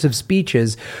types of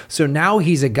speeches. So now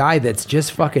he's a guy that's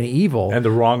just fucking evil. And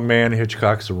The Wrong Man,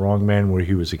 Hitchcock's The Wrong Man, where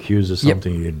he was accused of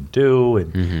something he didn't do,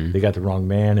 and they got the wrong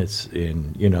man. It's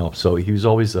in so he was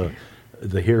always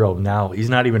the hero. Now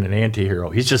he's not even an anti-hero.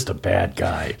 He's just a bad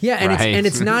guy. Yeah, and Right.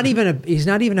 it's not even he's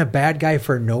not even a bad guy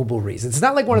for noble reasons. It's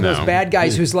not like one of those bad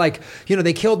guys who's like,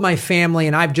 they killed my family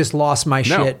and I've just lost my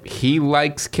shit. He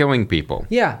likes killing people.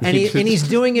 Yeah, and he's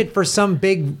doing it for some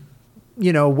big,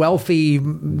 wealthy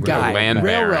guy, Land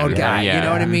railroad baron. guy. Yeah. You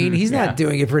know what I mean? He's not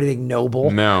doing it for anything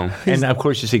noble. No. And of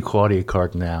course, you see Claudia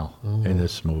Cardinal in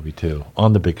this movie too,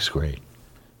 on the big screen,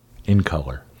 in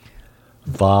color.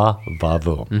 Va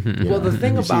voom. Well, the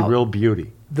thing you see about real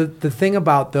beauty. the thing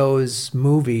about those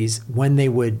movies when they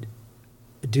would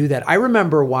do that, I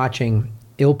remember watching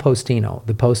Il Postino,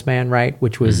 the Postman, right,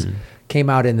 which was came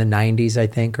out in the 90s, I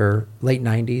think, or late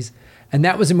 90s, and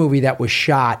that was a movie that was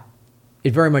shot.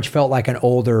 It very much felt like an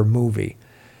older movie,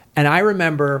 and I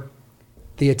remember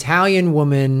the Italian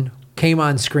woman came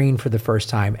on screen for the first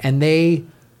time, and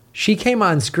she came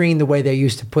on screen the way they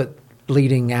used to put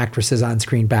leading actresses on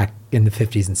screen back in the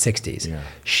 50s and 60s. Yeah.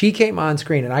 She came on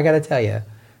screen, and I got to tell you,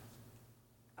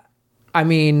 I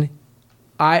mean,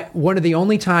 one of the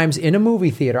only times in a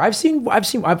movie theater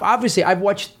I've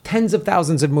watched tens of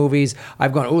thousands of movies.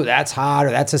 I've gone, oh, that's hot, or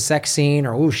that's a sex scene,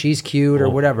 or oh, she's cute, or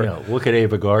whatever. Look at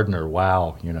Ava Gardner.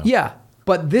 Wow. Yeah.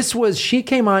 But she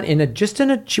came on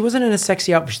she wasn't in a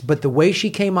sexy outfit, but the way she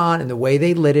came on and the way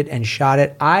they lit it and shot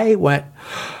it, I went,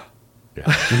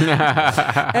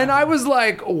 and I was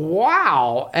like,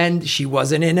 wow. And she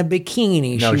wasn't in a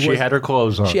bikini. No, she had her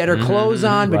clothes on. She had her clothes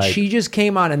on, but Right. she just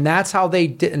came on, and that's how they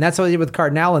did. And that's how they did with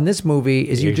Cardinal in this movie.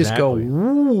 Is you just go, Exactly.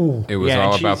 ooh, It was Yeah,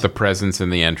 all and about she's- the presence in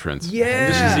the entrance. yeah.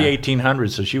 This is the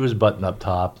 1800s, so she was button up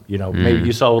top. Maybe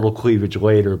you saw a little cleavage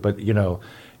later, but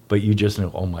but you just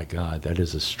know, oh my God, that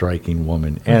is a striking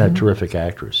woman and a terrific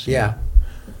actress. Yeah,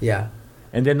 yeah.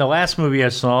 And then the last movie I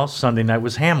saw Sunday night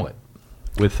was Hamlet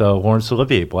with Laurence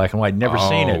Olivier, black and white. Never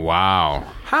seen it. Oh, wow.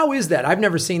 How is that? I've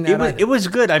never seen that. It was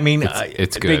good. I mean,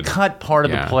 It's They good. cut part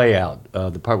of Yeah. the play out,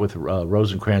 the part with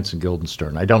Rosencrantz and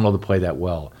Guildenstern. I don't know the play that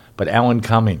well, but Alan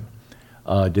Cumming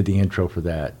did the intro for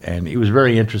that, and it was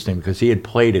very interesting because he had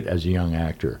played it as a young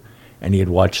actor, and he had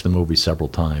watched the movie several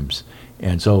times,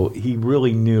 and so he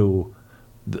really knew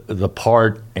the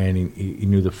part, and he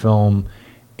knew the film.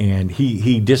 And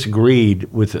he disagreed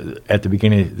with, at the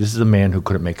beginning, this is a man who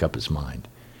couldn't make up his mind.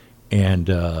 And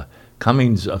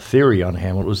Cummings' theory on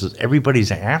Hamlet was that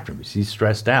everybody's after him. He's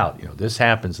stressed out. This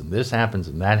happens and this happens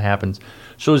and that happens.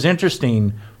 So it was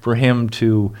interesting for him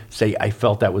to say, I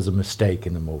felt that was a mistake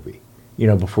in the movie,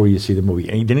 before you see the movie.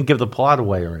 And he didn't give the plot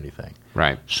away or anything.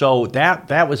 Right. So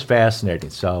that was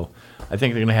fascinating. So I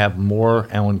think they're going to have more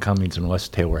Alan Cummings and less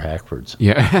Taylor Hackfords.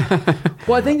 Yeah.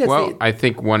 Well, I think that's Well, I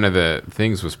think one of the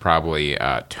things was probably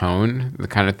tone, the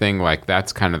kind of thing. Like,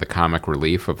 that's kind of the comic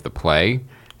relief of the play,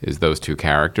 is those two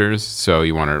characters. So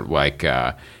you want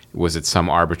to, was it some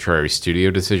arbitrary studio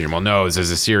decision? Well, no, this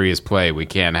is a serious play. We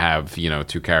can't have,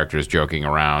 two characters joking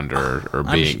around or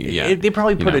being, They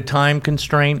probably put a time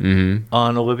constraint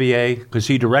on Olivier because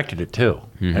he directed it too,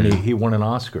 and he won an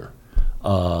Oscar.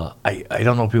 I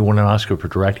don't know if he won an Oscar for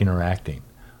directing or acting.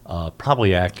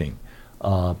 Probably acting.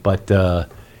 But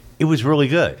it was really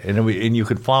good, and you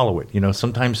could follow it.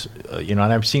 Sometimes, and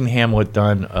I've seen Hamlet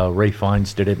done. Ray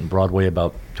Fiennes did it in Broadway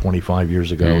about 25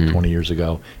 years ago, 20 years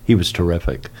ago. He was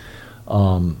terrific.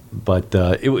 But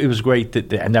it was great,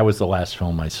 and that was the last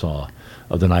film I saw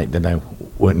of the night. Then I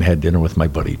went and had dinner with my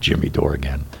buddy Jimmy Dore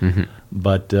again.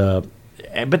 But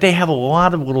they have a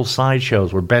lot of little side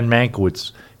shows where Ben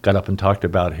Mankiewicz got up and talked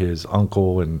about his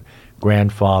uncle and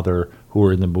grandfather who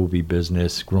were in the movie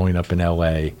business growing up in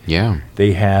L.A. Yeah.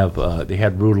 They had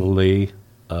Ruta Lee,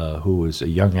 who was a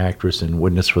young actress in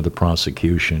Witness for the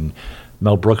Prosecution.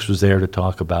 Mel Brooks was there to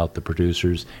talk about the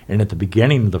producers. And at the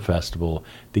beginning of the festival,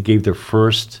 they gave their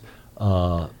first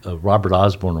Robert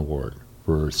Osborne Award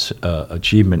for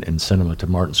achievement in cinema to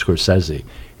Martin Scorsese,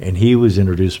 and he was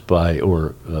introduced by,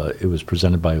 it was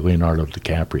presented by Leonardo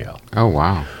DiCaprio. Oh,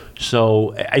 wow.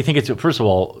 So I think first of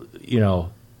all,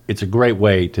 it's a great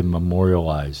way to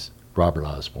memorialize Robert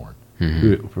Osborne,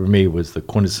 who for me was the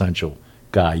quintessential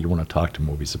guy you want to talk to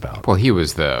movies about. Well, he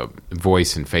was the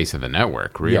voice and face of the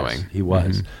network, really. Yes, he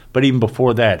was. But even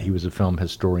before that, he was a film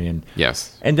historian.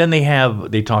 Yes. And then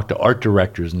they talk to art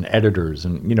directors and editors.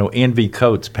 And, Anne V.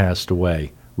 Coates passed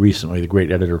away recently, the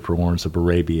great editor for Lawrence of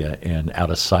Arabia and Out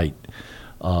of Sight.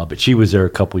 But she was there a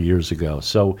couple years ago.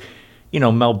 So,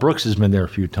 Mel Brooks has been there a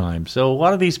few times. So a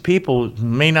lot of these people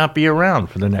may not be around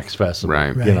for the next festival.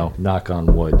 Right. Knock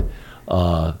on wood.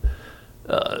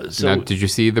 Now, did you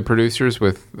see the producers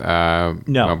with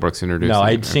Mel Brooks introducing? No,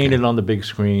 I'd seen it on the big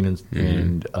screen,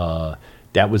 and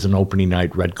that was an opening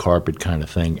night, red carpet kind of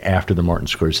thing after the Martin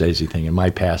Scorsese thing, and my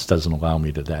past doesn't allow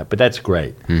me to that, but that's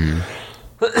great.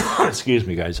 Excuse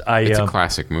me, guys. It's a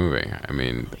classic movie. I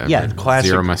mean, classic.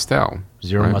 Zero Mostel.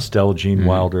 Mostel, Gene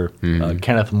Wilder,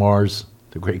 Kenneth Mars,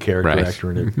 the great character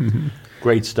actor in it.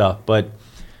 Great stuff, but,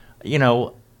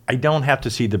 I don't have to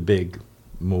see the big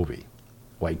movie.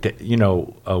 Like,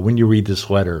 when you read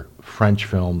this letter, French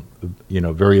film,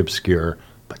 very obscure,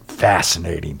 but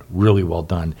fascinating, really well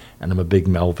done. And I'm a big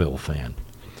Melville fan.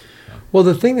 Well,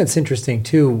 the thing that's interesting,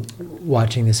 too,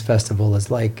 watching this festival is,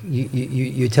 like,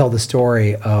 you tell the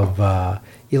story of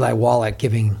Eli Wallach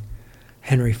giving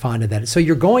Henry Fonda that. So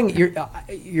you're going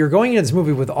into this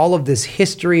movie with all of this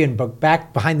history and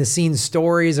back behind the scenes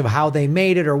stories of how they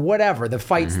made it or whatever, the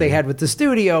fights they had with the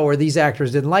studio or these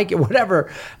actors didn't like it,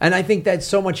 whatever. And I think that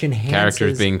so much enhances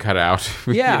characters being cut out.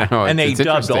 Yeah, and they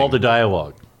dubbed all the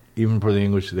dialogue, even for the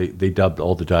English. They dubbed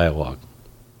all the dialogue.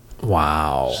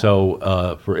 Wow.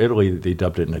 So for Italy, they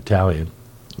dubbed it in Italian,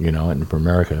 and for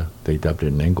America, they dubbed it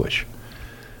in English.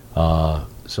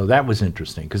 So that was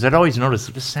interesting, because I'd always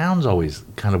noticed the sound's always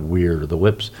kind of weird, or the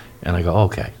lips, and I go,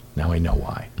 okay, now I know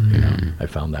why. I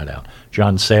found that out.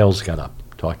 John Sayles got up,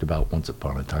 talked about Once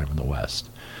Upon a Time in the West.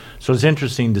 So it's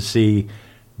interesting to see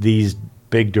these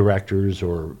big directors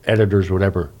or editors or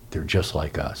whatever, they're just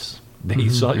like us.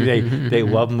 They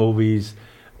love movies,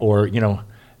 or, and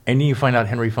then you find out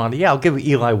Henry Fonda, I'll give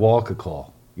Eli Wallach a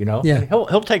call. Yeah.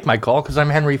 He'll take my call because I'm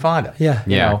Henry Fonda.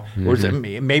 Yeah. Or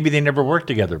maybe they never worked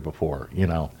together before.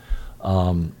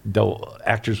 Though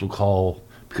actors will call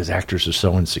because actors are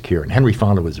so insecure, and Henry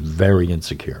Fonda was very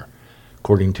insecure,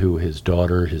 according to his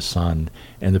daughter, his son,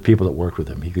 and the people that worked with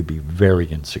him. He could be very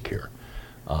insecure,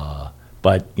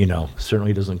 but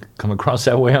certainly doesn't come across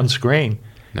that way on screen.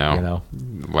 No,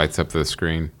 lights up the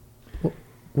screen.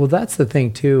 Well, that's the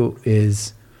thing too.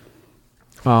 Is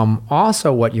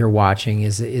also what you're watching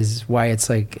is why it's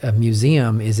like a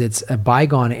museum. Is it's a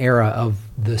bygone era of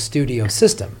the studio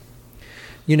system.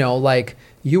 Like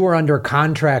you were under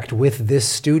contract with this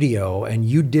studio and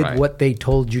you did what they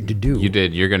told you to do. You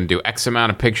did. You're going to do X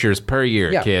amount of pictures per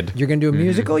year, kid. You're going to do a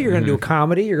musical. You're going to do a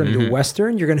comedy. You're going to do a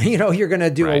Western. You're going to, you're going to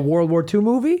do a World War II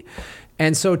movie.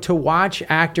 And so to watch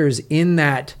actors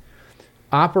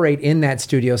operate in that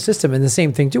studio system, and the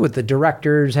same thing too with the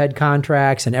directors had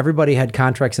contracts and everybody had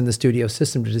contracts in the studio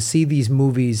system to see these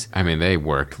movies. I mean, they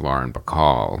worked Lauren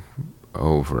Bacall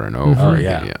over and over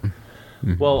again.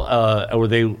 Well, or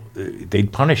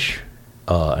they'd punish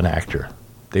an actor.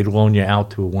 They'd loan you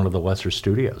out to one of the lesser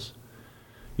studios.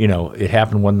 It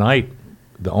happened one night.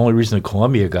 The only reason that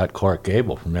Columbia got Clark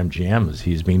Gable from MGM is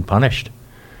he's being punished.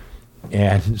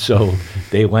 And so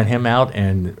they lent him out,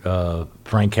 and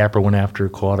Frank Capra went after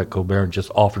Claudia Colbert and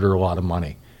just offered her a lot of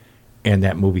money. And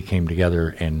that movie came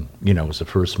together, and, it was the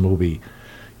first movie,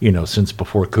 since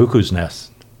before Cuckoo's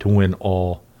Nest to win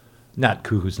all, not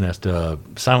Cuckoo's Nest,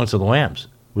 Silence of the Lambs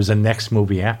was the next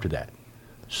movie after that.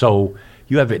 So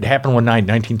you have it happened one night,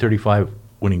 1935,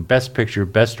 winning Best Picture,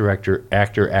 Best Director,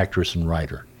 Actor, Actress, and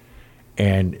Writer.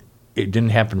 And it didn't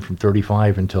happen from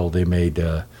 35 until they made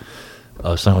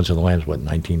Silence of the Lambs,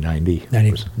 1990?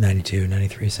 92,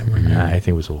 93, somewhere. I think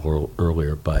it was a little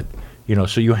earlier. But,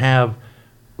 so you have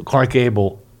Clark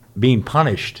Gable being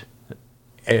punished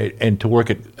and to work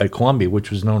at Columbia, which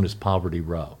was known as Poverty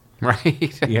Row.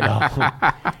 Right.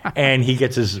 And he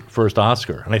gets his first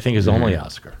Oscar, and I think his only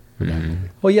Oscar.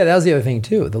 Well, yeah, that was the other thing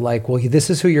too.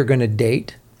 This is who you're going to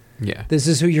date. Yeah. This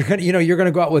is who you're going to, you're going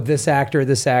to go out with this actor,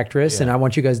 this actress, and I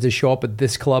want you guys to show up at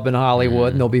this club in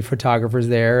Hollywood, and there'll be photographers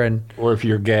there. Or if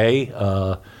you're gay,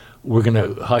 we're going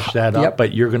to hush that up,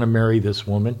 but you're going to marry this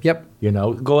woman. Yep.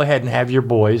 Go ahead and have your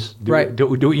boys. Do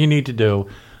what you need to do.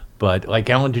 But like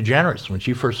Ellen DeGeneres, when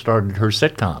she first started her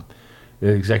sitcom, the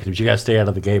executives, you got to stay out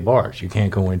of the gay bars. You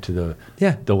can't go into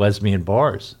the lesbian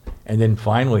bars. And then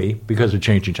finally, because of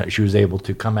changing time, she was able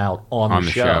to come out on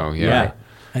the show. Yeah.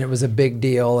 And it was a big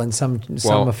deal, and some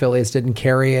Well, affiliates didn't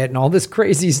carry it, and all this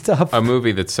crazy stuff. A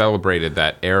movie that celebrated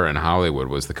that era in Hollywood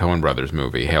was the Coen Brothers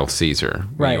movie, Hail Caesar.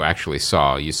 Where Right. you actually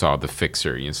saw the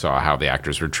fixer, you saw how the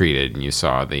actors were treated, and you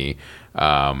saw the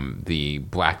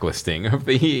blacklisting of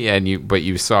but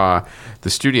you saw the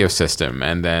studio system,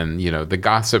 and then the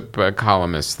gossip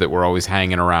columnists that were always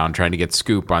hanging around trying to get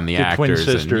scoop on the actors.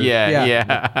 Twin sisters.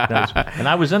 And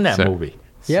I was in that movie.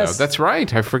 Yes. So that's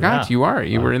right. I forgot you are.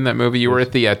 You were in that movie. You were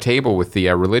at the table with the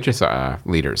religious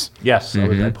leaders. Yes,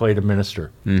 I played a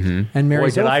minister. And Mary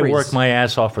Boy, did I Zofries. work my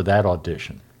ass off for that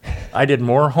audition. I did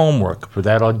more homework for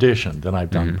that audition than I've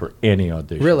done for any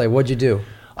audition. Really? What'd you do?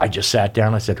 I just sat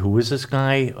down. I said, who is this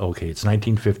guy? Okay, it's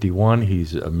 1951.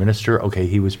 He's a minister. Okay,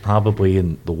 he was probably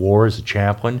in the war as a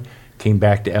chaplain. Came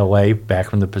back to L.A.,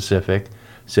 back from the Pacific.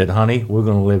 Said, honey, we're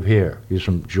going to live here. He's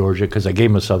from Georgia, because I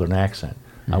gave him a Southern accent.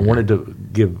 I wanted to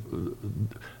give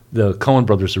the Coen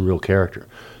brothers a real character.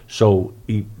 So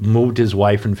he moved his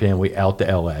wife and family out to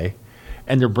L.A.,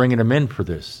 and they're bringing him in for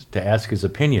this to ask his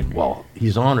opinion. Well,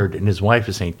 he's honored, and his wife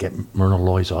is saying, get Myrna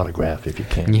Loy's autograph if you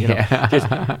can. You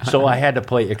know? So I had to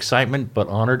play excitement but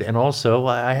honored, and also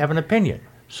I have an opinion.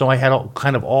 So I had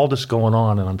kind of all this going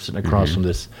on, and I'm sitting across from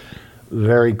this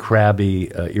very crabby,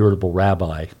 irritable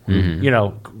rabbi.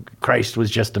 Christ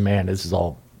was just a man. This is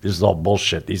all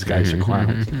bullshit. These guys are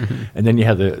clowns. And then you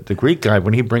have the Greek guy.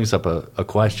 When he brings up a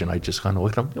question, I just kind of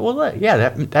look at him. Well, yeah,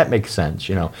 that makes sense.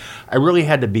 I really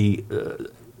had to be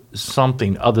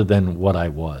something other than what I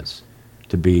was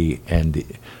to be. And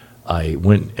I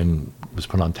went and was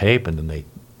put on tape, and then the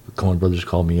Coen brothers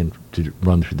called me in to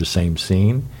run through the same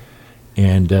scene.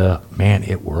 And man,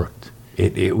 it worked.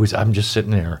 It was. I'm just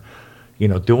sitting there,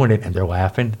 doing it, and they're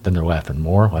laughing. Then they're laughing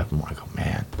more. I go,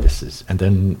 man, this is. And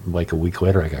then like a week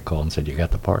later, I got called and said, you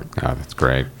got the part. Oh, that's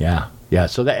great. Yeah.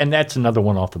 So that's another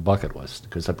one off the bucket list,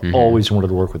 because I've always wanted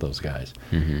to work with those guys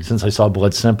since I saw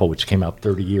Blood Simple, which came out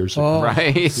 30 years ago. Oh,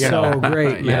 Right. So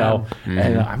great,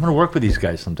 And I'm going to work with these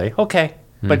guys someday. Okay,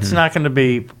 but it's not going to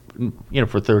be,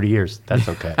 for 30 years. That's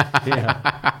okay.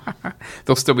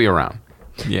 They'll still be around.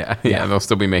 Yeah. They'll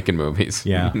still be making movies.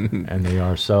 Yeah, and they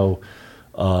are. So,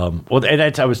 and I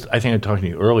think I was talking to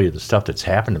you earlier, the stuff that's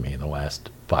happened to me in the last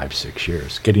 5-6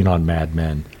 years, getting on Mad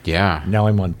Men. Yeah. Now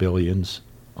I'm on Billions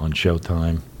on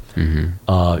Showtime.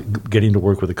 Getting to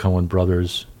work with the Coen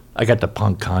brothers. I got to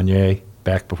punk Kanye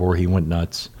back before he went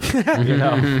nuts.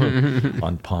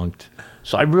 On Punked.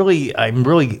 So I'm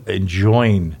really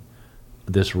enjoying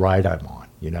this ride I'm on.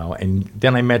 And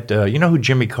then I met, who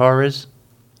Jimmy Carr is?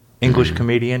 English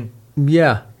comedian.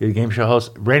 Yeah. The game show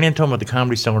host. Ran into him at the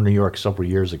Comedy Cellar in New York several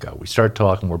years ago. We started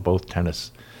talking. We're both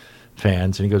tennis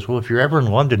fans. And he goes, well, if you're ever in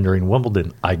London during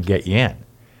Wimbledon, I'd get you in.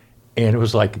 And it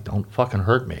was like, don't fucking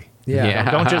hurt me.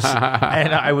 Yeah. Don't just.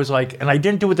 And I was like, and I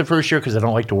didn't do it the first year because I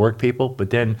don't like to work people.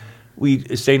 But then we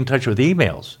stayed in touch with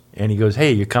emails. And he goes,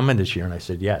 hey, you coming this year? And I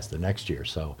said, yes, the next year.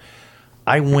 So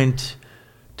I went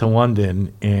to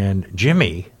London, and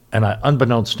Jimmy, and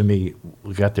unbeknownst to me,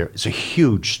 we got there. It's a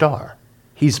huge star.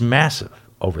 He's massive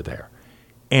over there.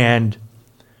 And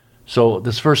so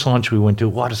this first lunch we went to, a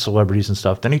lot of celebrities and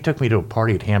stuff. Then he took me to a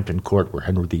party at Hampton Court where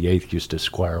Henry VIII used to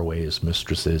squire away his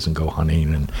mistresses and go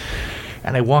hunting.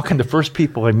 And I walk in, the first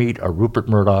people I meet are Rupert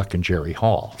Murdoch and Jerry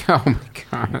Hall. Oh, my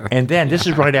God. And then, this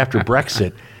is right after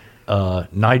Brexit,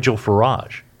 Nigel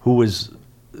Farage, who was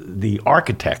the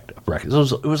architect of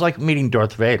Brexit. It was like meeting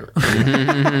Darth Vader.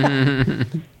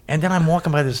 And then I'm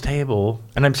walking by this table,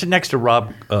 and I'm sitting next to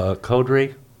Rob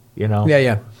Codry,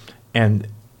 Yeah. And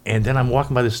then I'm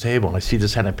walking by this table, and I see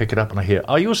this hat, and I pick it up, and I hear,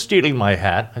 are you stealing my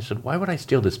hat? I said, why would I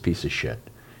steal this piece of shit?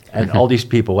 And all these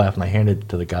people laugh, and I handed it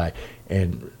to the guy.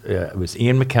 And it was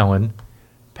Ian McKellen,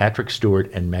 Patrick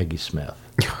Stewart, and Maggie Smith.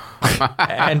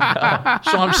 And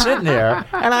so I'm sitting there,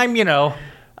 and I'm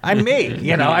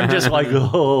me. I'm just like,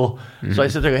 oh. So I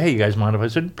said, hey, you guys mind if I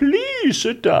said, please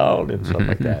sit down, and stuff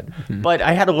like that. But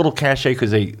I had a little cachet because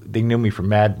they knew me from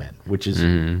Mad Men, which is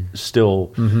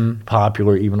still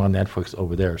popular even on Netflix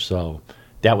over there. So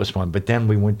that was fun. But then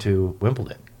we went to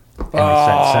Wimbledon. And I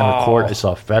sat center court. I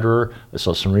saw Federer. I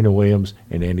saw Serena Williams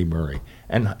and Andy Murray.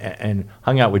 And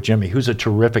hung out with Jimmy, who's a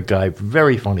terrific guy,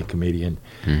 very funny comedian.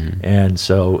 And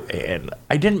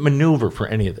I didn't maneuver for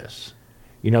any of this.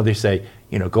 They say,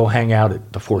 go hang out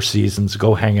at the Four Seasons,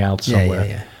 go hang out somewhere.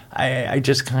 Yeah. I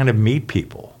just kind of meet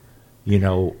people,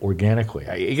 organically.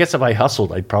 I guess if I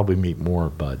hustled, I'd probably meet more.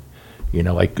 But,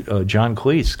 like John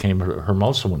Cleese came to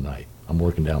Hermosa one night. I'm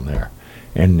working down there.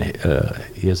 And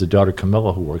he has a daughter,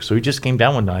 Camilla, who works. So he just came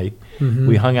down one night.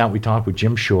 We hung out. We talked with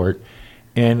Jim Short.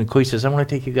 And Cleese says, I want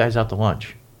to take you guys out to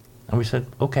lunch. And we said,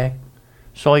 okay.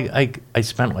 So I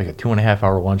spent like a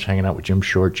 2.5-hour lunch hanging out with Jim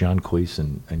Short, John Cleese,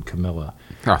 and Camilla.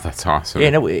 Oh, that's awesome.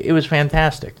 And it was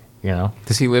fantastic,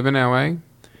 Does he live in L.A.?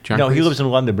 John No, he Cleese? lives in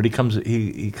London, but he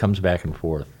comes back and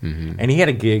forth. Mm-hmm. And he had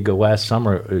a gig last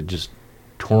summer just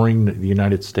touring the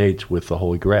United States with the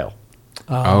Holy Grail.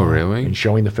 Oh, really? And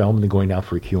showing the film and then going out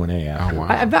for a Q&A after. Oh, wow.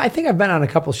 I think I've been on a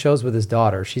couple shows with his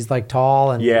daughter. She's like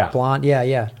tall and blonde.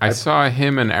 Yeah. I saw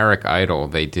him and Eric Idle.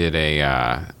 They did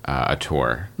a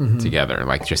tour together,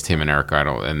 like just him and Eric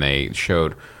Idle, and they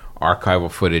showed archival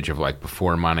footage of like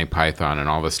before Monty Python and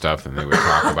all this stuff, and they would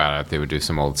talk about it. They would do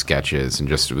some old sketches, and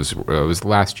just it was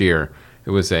last year.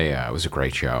 It was a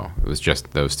great show. It was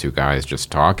just those two guys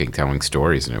just talking, telling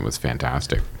stories, and it was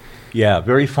fantastic. Yeah,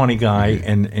 very funny guy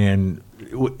and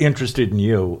interested in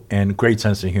you and great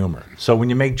sense of humor. So when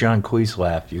you make John Cleese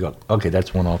laugh, you go, okay,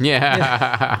 that's one off.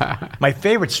 Yeah. My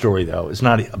favorite story, though, is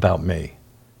not about me.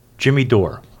 Jimmy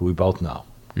Dore, who we both know,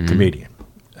 comedian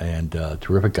and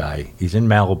terrific guy. He's in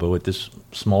Malibu at this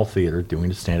small theater doing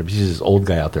his stand-up. He's this old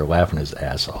guy out there laughing his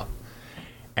ass off.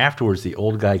 Afterwards, the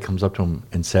old guy comes up to him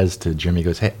and says to Jimmy, he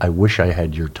goes, hey, I wish I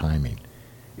had your timing.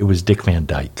 It was Dick Van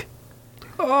Dyke.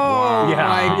 Oh,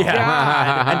 my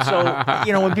God. And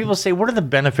so, when people say, what are the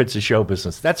benefits of show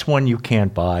business? That's one you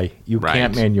can't buy. You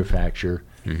can't manufacture.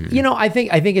 Mm-hmm. I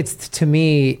think it's, to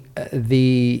me,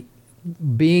 the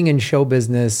being in show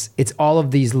business, it's all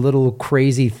of these little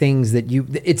crazy things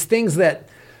it's things that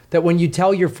when you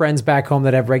tell your friends back home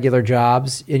that have regular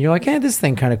jobs and you're like, hey, this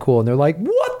thing kind of cool. And they're like,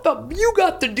 you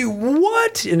got to do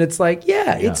what? And it's like,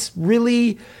 it's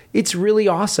really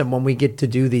awesome when we get to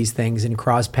do these things and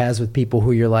cross paths with people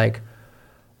who you're like,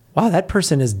 wow, that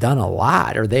person has done a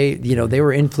lot, or they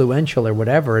were influential or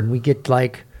whatever. And we get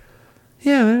like,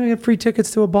 I got free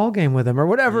tickets to a ball game with them or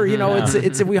whatever.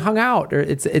 It's we hung out, or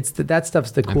that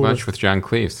stuff's the coolest. Lunch with John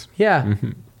Cleese. Yeah.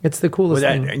 Mm-hmm. It's the coolest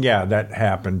thing. Yeah, that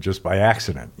happened just by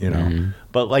accident,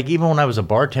 But like even when I was a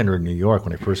bartender in New York,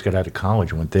 when I first got out of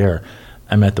college and went there,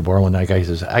 I met the bar one night. Guy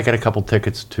says, I got a couple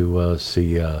tickets to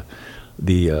see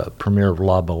the premiere of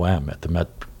La Boheme at the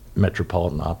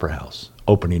Metropolitan Opera House,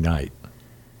 opening night.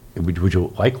 Would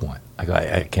you like one? I go,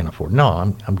 I can't afford it. No,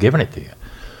 I'm giving it to you.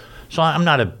 So I'm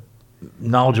not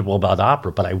knowledgeable about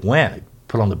opera, but I went. I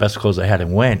put on the best clothes I had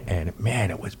and went, and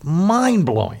man, it was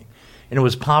mind-blowing. And it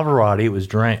was Pavarotti. It was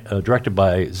directed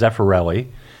by Zeffirelli,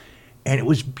 and it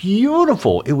was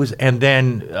beautiful. And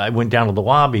then I went down to the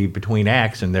lobby between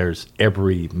acts, and there's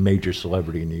every major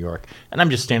celebrity in New York, and I'm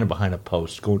just standing behind a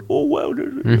post, going, "Oh wow!"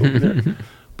 Over there.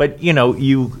 But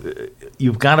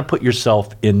you've got to put yourself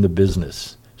in the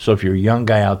business. So if you're a young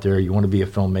guy out there, you want to be a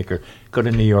filmmaker, go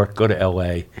to New York, go to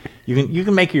L.A. You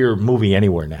can make your movie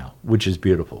anywhere now, which is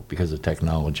beautiful because of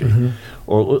technology. Mm-hmm.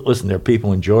 Or listen, there are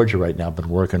people in Georgia right now been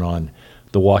working on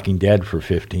The Walking Dead for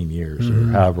 15 years or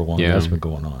however long that's been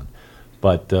going on.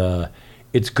 But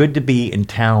it's good to be in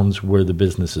towns where the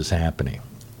business is happening.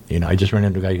 I just ran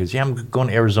into a guy who goes, yeah, I'm going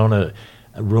to Arizona,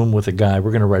 a room with a guy. We're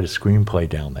going to write a screenplay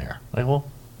down there. I'm like,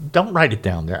 well, don't write it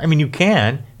down there. I mean, you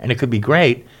can, and it could be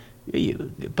great.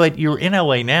 But you're in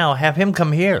L.A. now. Have him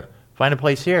come here. Find a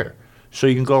place here. So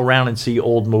you can go around and see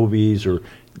old movies or,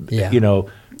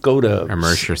 go to...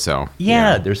 Immerse yourself.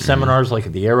 Yeah, there's seminars like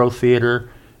at the Aero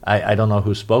Theater. I don't know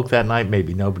who spoke that night.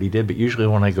 Maybe nobody did. But usually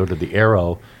when I go to the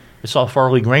Aero, I saw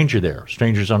Farley Granger there,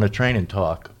 Strangers on a Train, and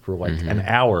talk for like an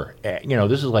hour.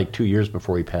 This is like 2 years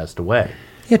before he passed away.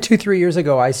 Yeah, 2-3 years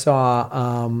ago, I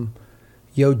saw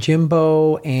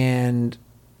Yojimbo and...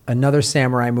 another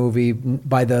samurai movie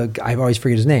by I always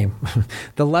forget his name,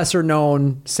 the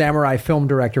lesser-known samurai film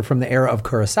director from the era of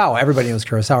Kurosawa. Everybody knows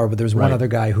Kurosawa, but there's one other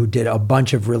guy who did a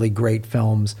bunch of really great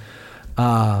films,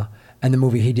 and the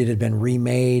movie he did had been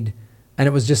remade, and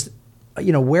it was just,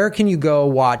 where can you go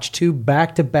watch two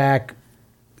back-to-back,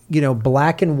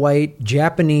 black and white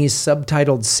Japanese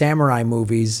subtitled samurai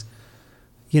movies?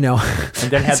 And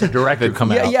then have the director come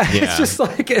out. Yeah, it's just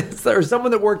like there's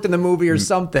someone that worked in the movie or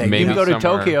something. Maybe you can go to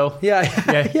somewhere. Tokyo. Yeah.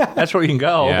 That's where you can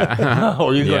go. Yeah.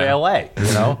 Or you can go to L.A.,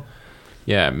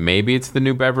 Yeah, maybe it's the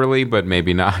new Beverly, but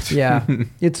maybe not. Yeah,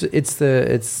 it's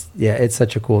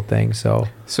such a cool thing. So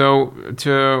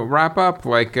to wrap up,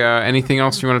 like anything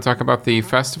else you want to talk about the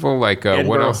festival? Like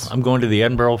what else? I'm going to the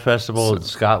Edinburgh Festival in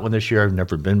Scotland this year. I've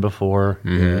never been before.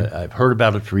 I've heard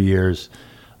about it for years.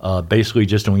 Basically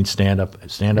just doing stand-up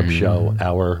show,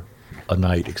 hour a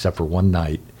night, except for one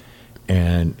night.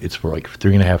 And it's for like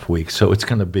 3.5 weeks. So it's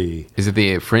going to be... Is it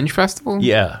the Fringe Festival?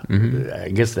 Yeah. I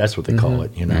guess that's what they call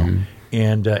it,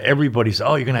 And everybody's, you're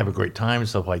going to have a great time and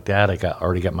stuff like that. I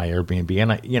already got my Airbnb.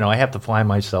 And, I have to fly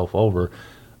myself over.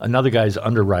 Another guy's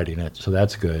underwriting it, so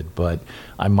that's good. But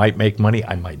I might make money.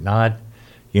 I might not.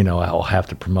 I'll have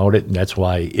to promote it. And that's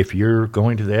why if you're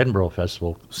going to the Edinburgh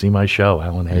Festival, see my show,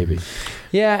 Allan Havey.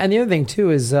 Yeah, and the other thing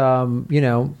too is, also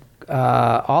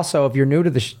if you're new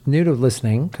to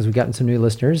listening, because we've gotten some new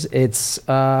listeners, it's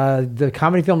the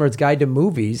Comedy Film Nerd's Guide to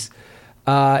Movies.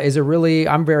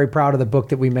 I'm very proud of the book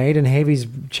that we made, and Havey's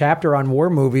chapter on war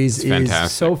movies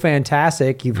is so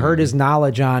fantastic. You've heard his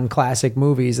knowledge on classic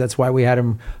movies. That's why we had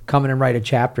him come in and write a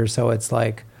chapter. So it's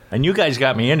like. And you guys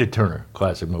got me into Turner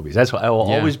classic movies. That's why I will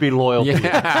always be loyal to you.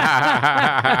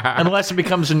 Unless it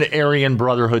becomes an Aryan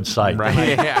Brotherhood site.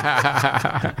 Right.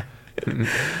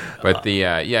 But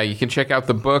you can check out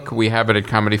the book. We have it at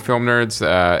Comedy Film Nerds.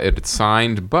 It's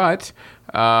signed, but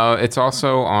it's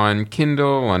also on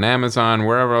Kindle, on Amazon,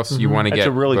 wherever else you want to get. It's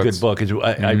a really books. good book.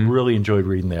 I really enjoyed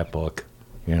reading that book.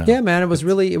 Yeah, man,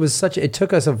 it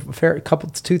took us a fair couple,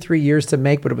 2-3 years to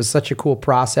make, but it was such a cool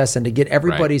process. And to get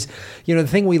everybody's, the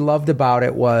thing we loved about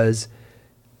it was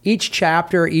each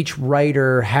chapter, each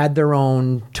writer had their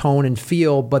own tone and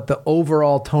feel, but the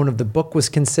overall tone of the book was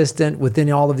consistent within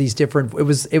all of these different, it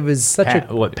was such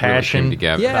passion really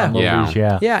together.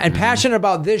 Yeah. And passionate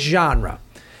about this genre.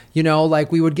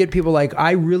 Like we would get people like,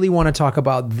 I really want to talk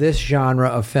about this genre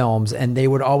of films. And they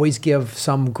would always give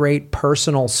some great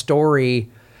personal story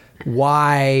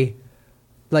why,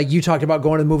 like you talked about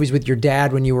going to the movies with your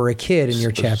dad when you were a kid in your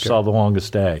chapter. Saw The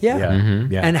Longest Day. Yeah.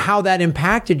 And how that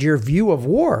impacted your view of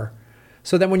war.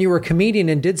 So then when you were a comedian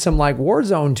and did some like war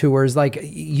zone tours, like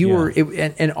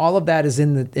and all of that is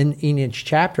in each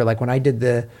chapter. Like when I did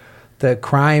the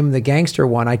the gangster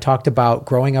one, I talked about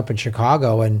growing up in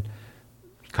Chicago and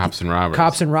Cops and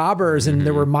Robbers. And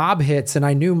there were mob hits, and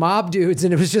I knew mob dudes,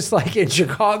 and it was just like in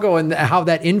Chicago, and how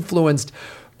that influenced,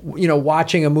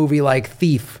 watching a movie like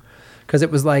Thief, because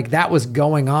it was like that was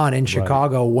going on in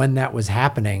Chicago when that was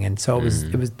happening, and so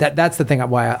it was that's the thing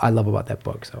why I love about that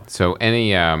book. So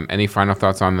any final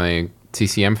thoughts on the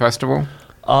TCM festival?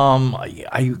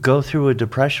 I go through a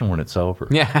depression when it's over.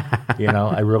 Yeah,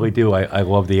 I really do. I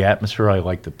love the atmosphere. I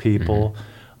like the people.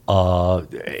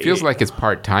 It feels like it's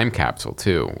part time capsule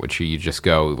too, which you just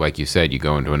go, like you said, you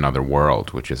go into another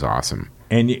world, which is awesome.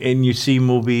 And you see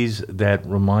movies that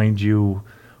remind you,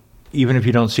 even if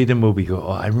you don't see the movie, go,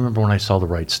 I remember when I saw The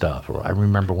Right Stuff, or I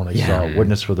remember when I saw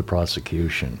Witness for the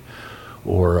Prosecution,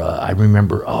 or I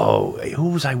remember, who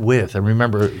was I with? I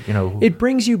remember, It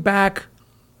brings you back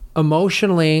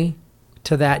emotionally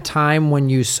to that time when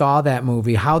you saw that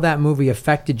movie, how that movie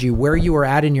affected you, where you were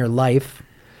at in your life.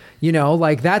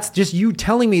 Like that's just you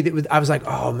telling me that. I was like,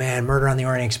 oh man, Murder on the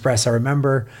Orient Express. I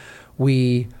remember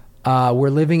we were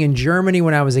living in Germany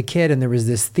when I was a kid, and there was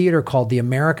this theater called the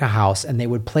America House, and they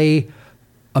would play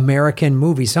American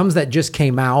movies, some that just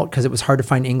came out because it was hard to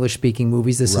find English-speaking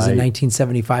movies. This is in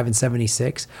 1975 and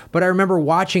 76. But I remember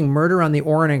watching Murder on the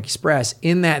Orient Express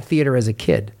in that theater as a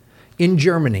kid in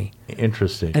Germany.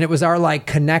 Interesting. And it was our like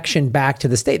connection back to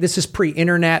the state. This is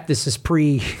pre-internet. This is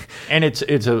pre. And it's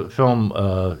a film.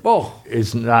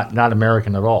 Is not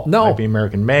American at all. No, it might be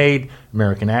American made,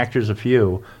 American actors, a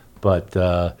few, but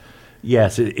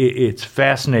yes, it's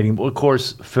fascinating. Well, of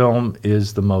course, film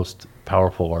is the most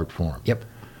powerful art form. Yep.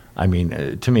 I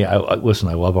mean, to me, I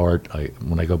love art.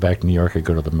 When I go back to New York, I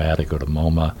go to the Met, I go to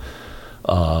MoMA.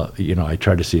 I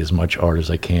try to see as much art as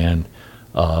I can.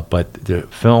 But the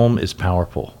film is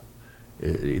powerful.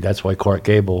 That's why Clark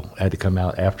Gable had to come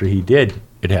out after he did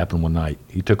It Happened One Night.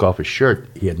 He took off his shirt.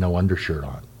 He had no undershirt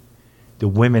on. The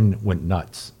women went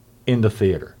nuts in the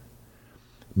theater.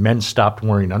 Men stopped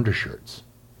wearing undershirts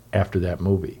after that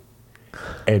movie.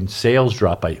 And sales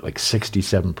dropped by like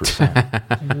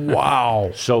 67%.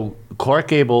 Wow. So Clark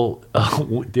Gable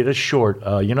did a short.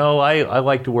 I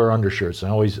like to wear undershirts.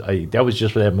 And that was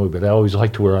just for that movie, but I always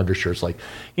like to wear undershirts. Like,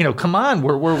 come on,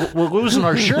 we're losing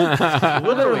our shirt.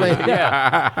 Literally,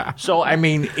 yeah. So I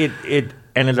mean, it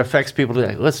affects people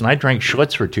today. Listen, I drank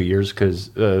Schlitz for 2 years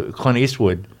because Clint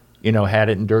Eastwood, had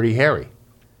it in Dirty Harry,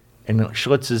 and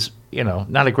Schlitz is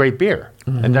not a great beer.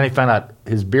 Mm-hmm. And then I found out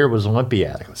his beer was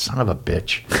Olympiad. I go, son of a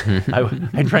bitch.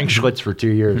 I drank Schlitz for 2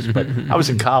 years, but I was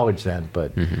in college then.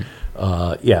 But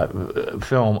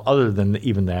film, other than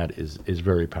even that, is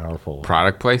very powerful.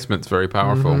 Product placement's very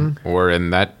powerful. Or in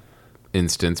that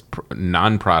instance,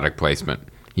 non-product placement.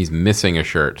 He's missing a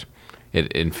shirt.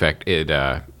 It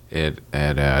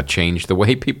changed the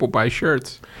way people buy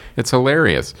shirts. It's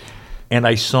hilarious. And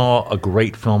I saw a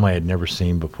great film I had never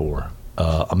seen before.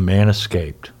 A Man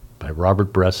Escaped by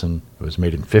Robert Bresson. It was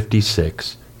made in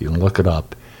 1956. You can look it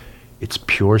up. It's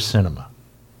pure cinema.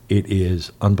 It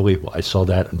is unbelievable. I saw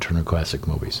that in Turner Classic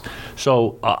Movies.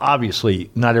 So obviously,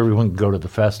 not everyone can go to the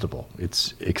festival.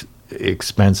 It's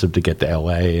expensive to get to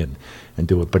L.A. and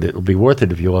do it, but it'll be worth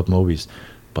it if you love movies.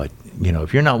 But,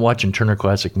 if you're not watching Turner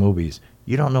Classic Movies,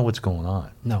 you don't know what's going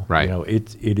on. No. Right.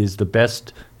 It is the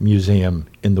best museum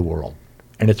in the world,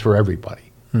 and it's for everybody.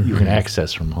 You can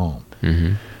access from home.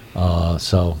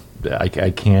 So I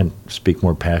can't speak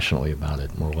more passionately about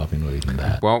it, more lovingly than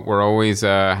that. Well, we're always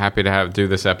happy to do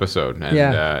this episode, and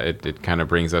it kind of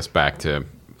brings us back to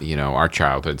our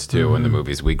childhoods too, and the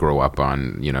movies we grew up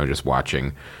on. Just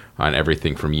watching on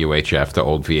everything from UHF to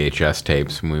old VHS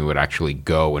tapes, when we would actually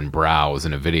go and browse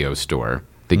in a video store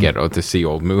to get to see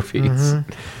old movies.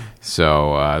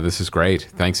 So this is great.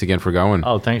 Thanks again for going.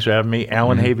 Oh, thanks for having me.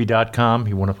 AllanHavey.com.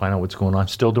 You want to find out what's going on.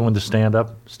 Still doing the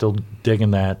stand-up. Still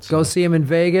digging that. So. Go see him in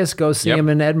Vegas. Go see him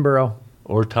in Edinburgh.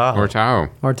 Or Tahoe.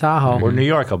 Or Tahoe. Or New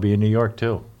York. I'll be in New York,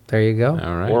 too. There you go.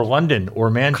 All right. Or London.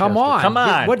 Or Manchester. Come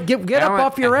on. Get up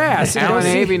off your ass. Allan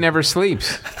Havey never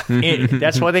sleeps.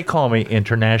 That's why they call me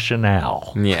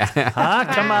International. Yeah. Huh?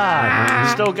 Come on.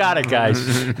 Still got it, guys.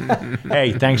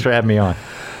 Hey, thanks for having me on.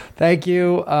 Thank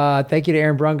you. Thank you to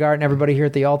Aaron Brungart and everybody here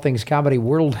at the All Things Comedy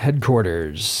World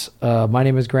Headquarters. My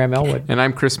name is Graham Elwood. And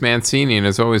I'm Chris Mancini, and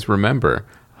as always, remember,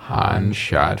 Han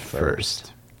shot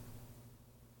first.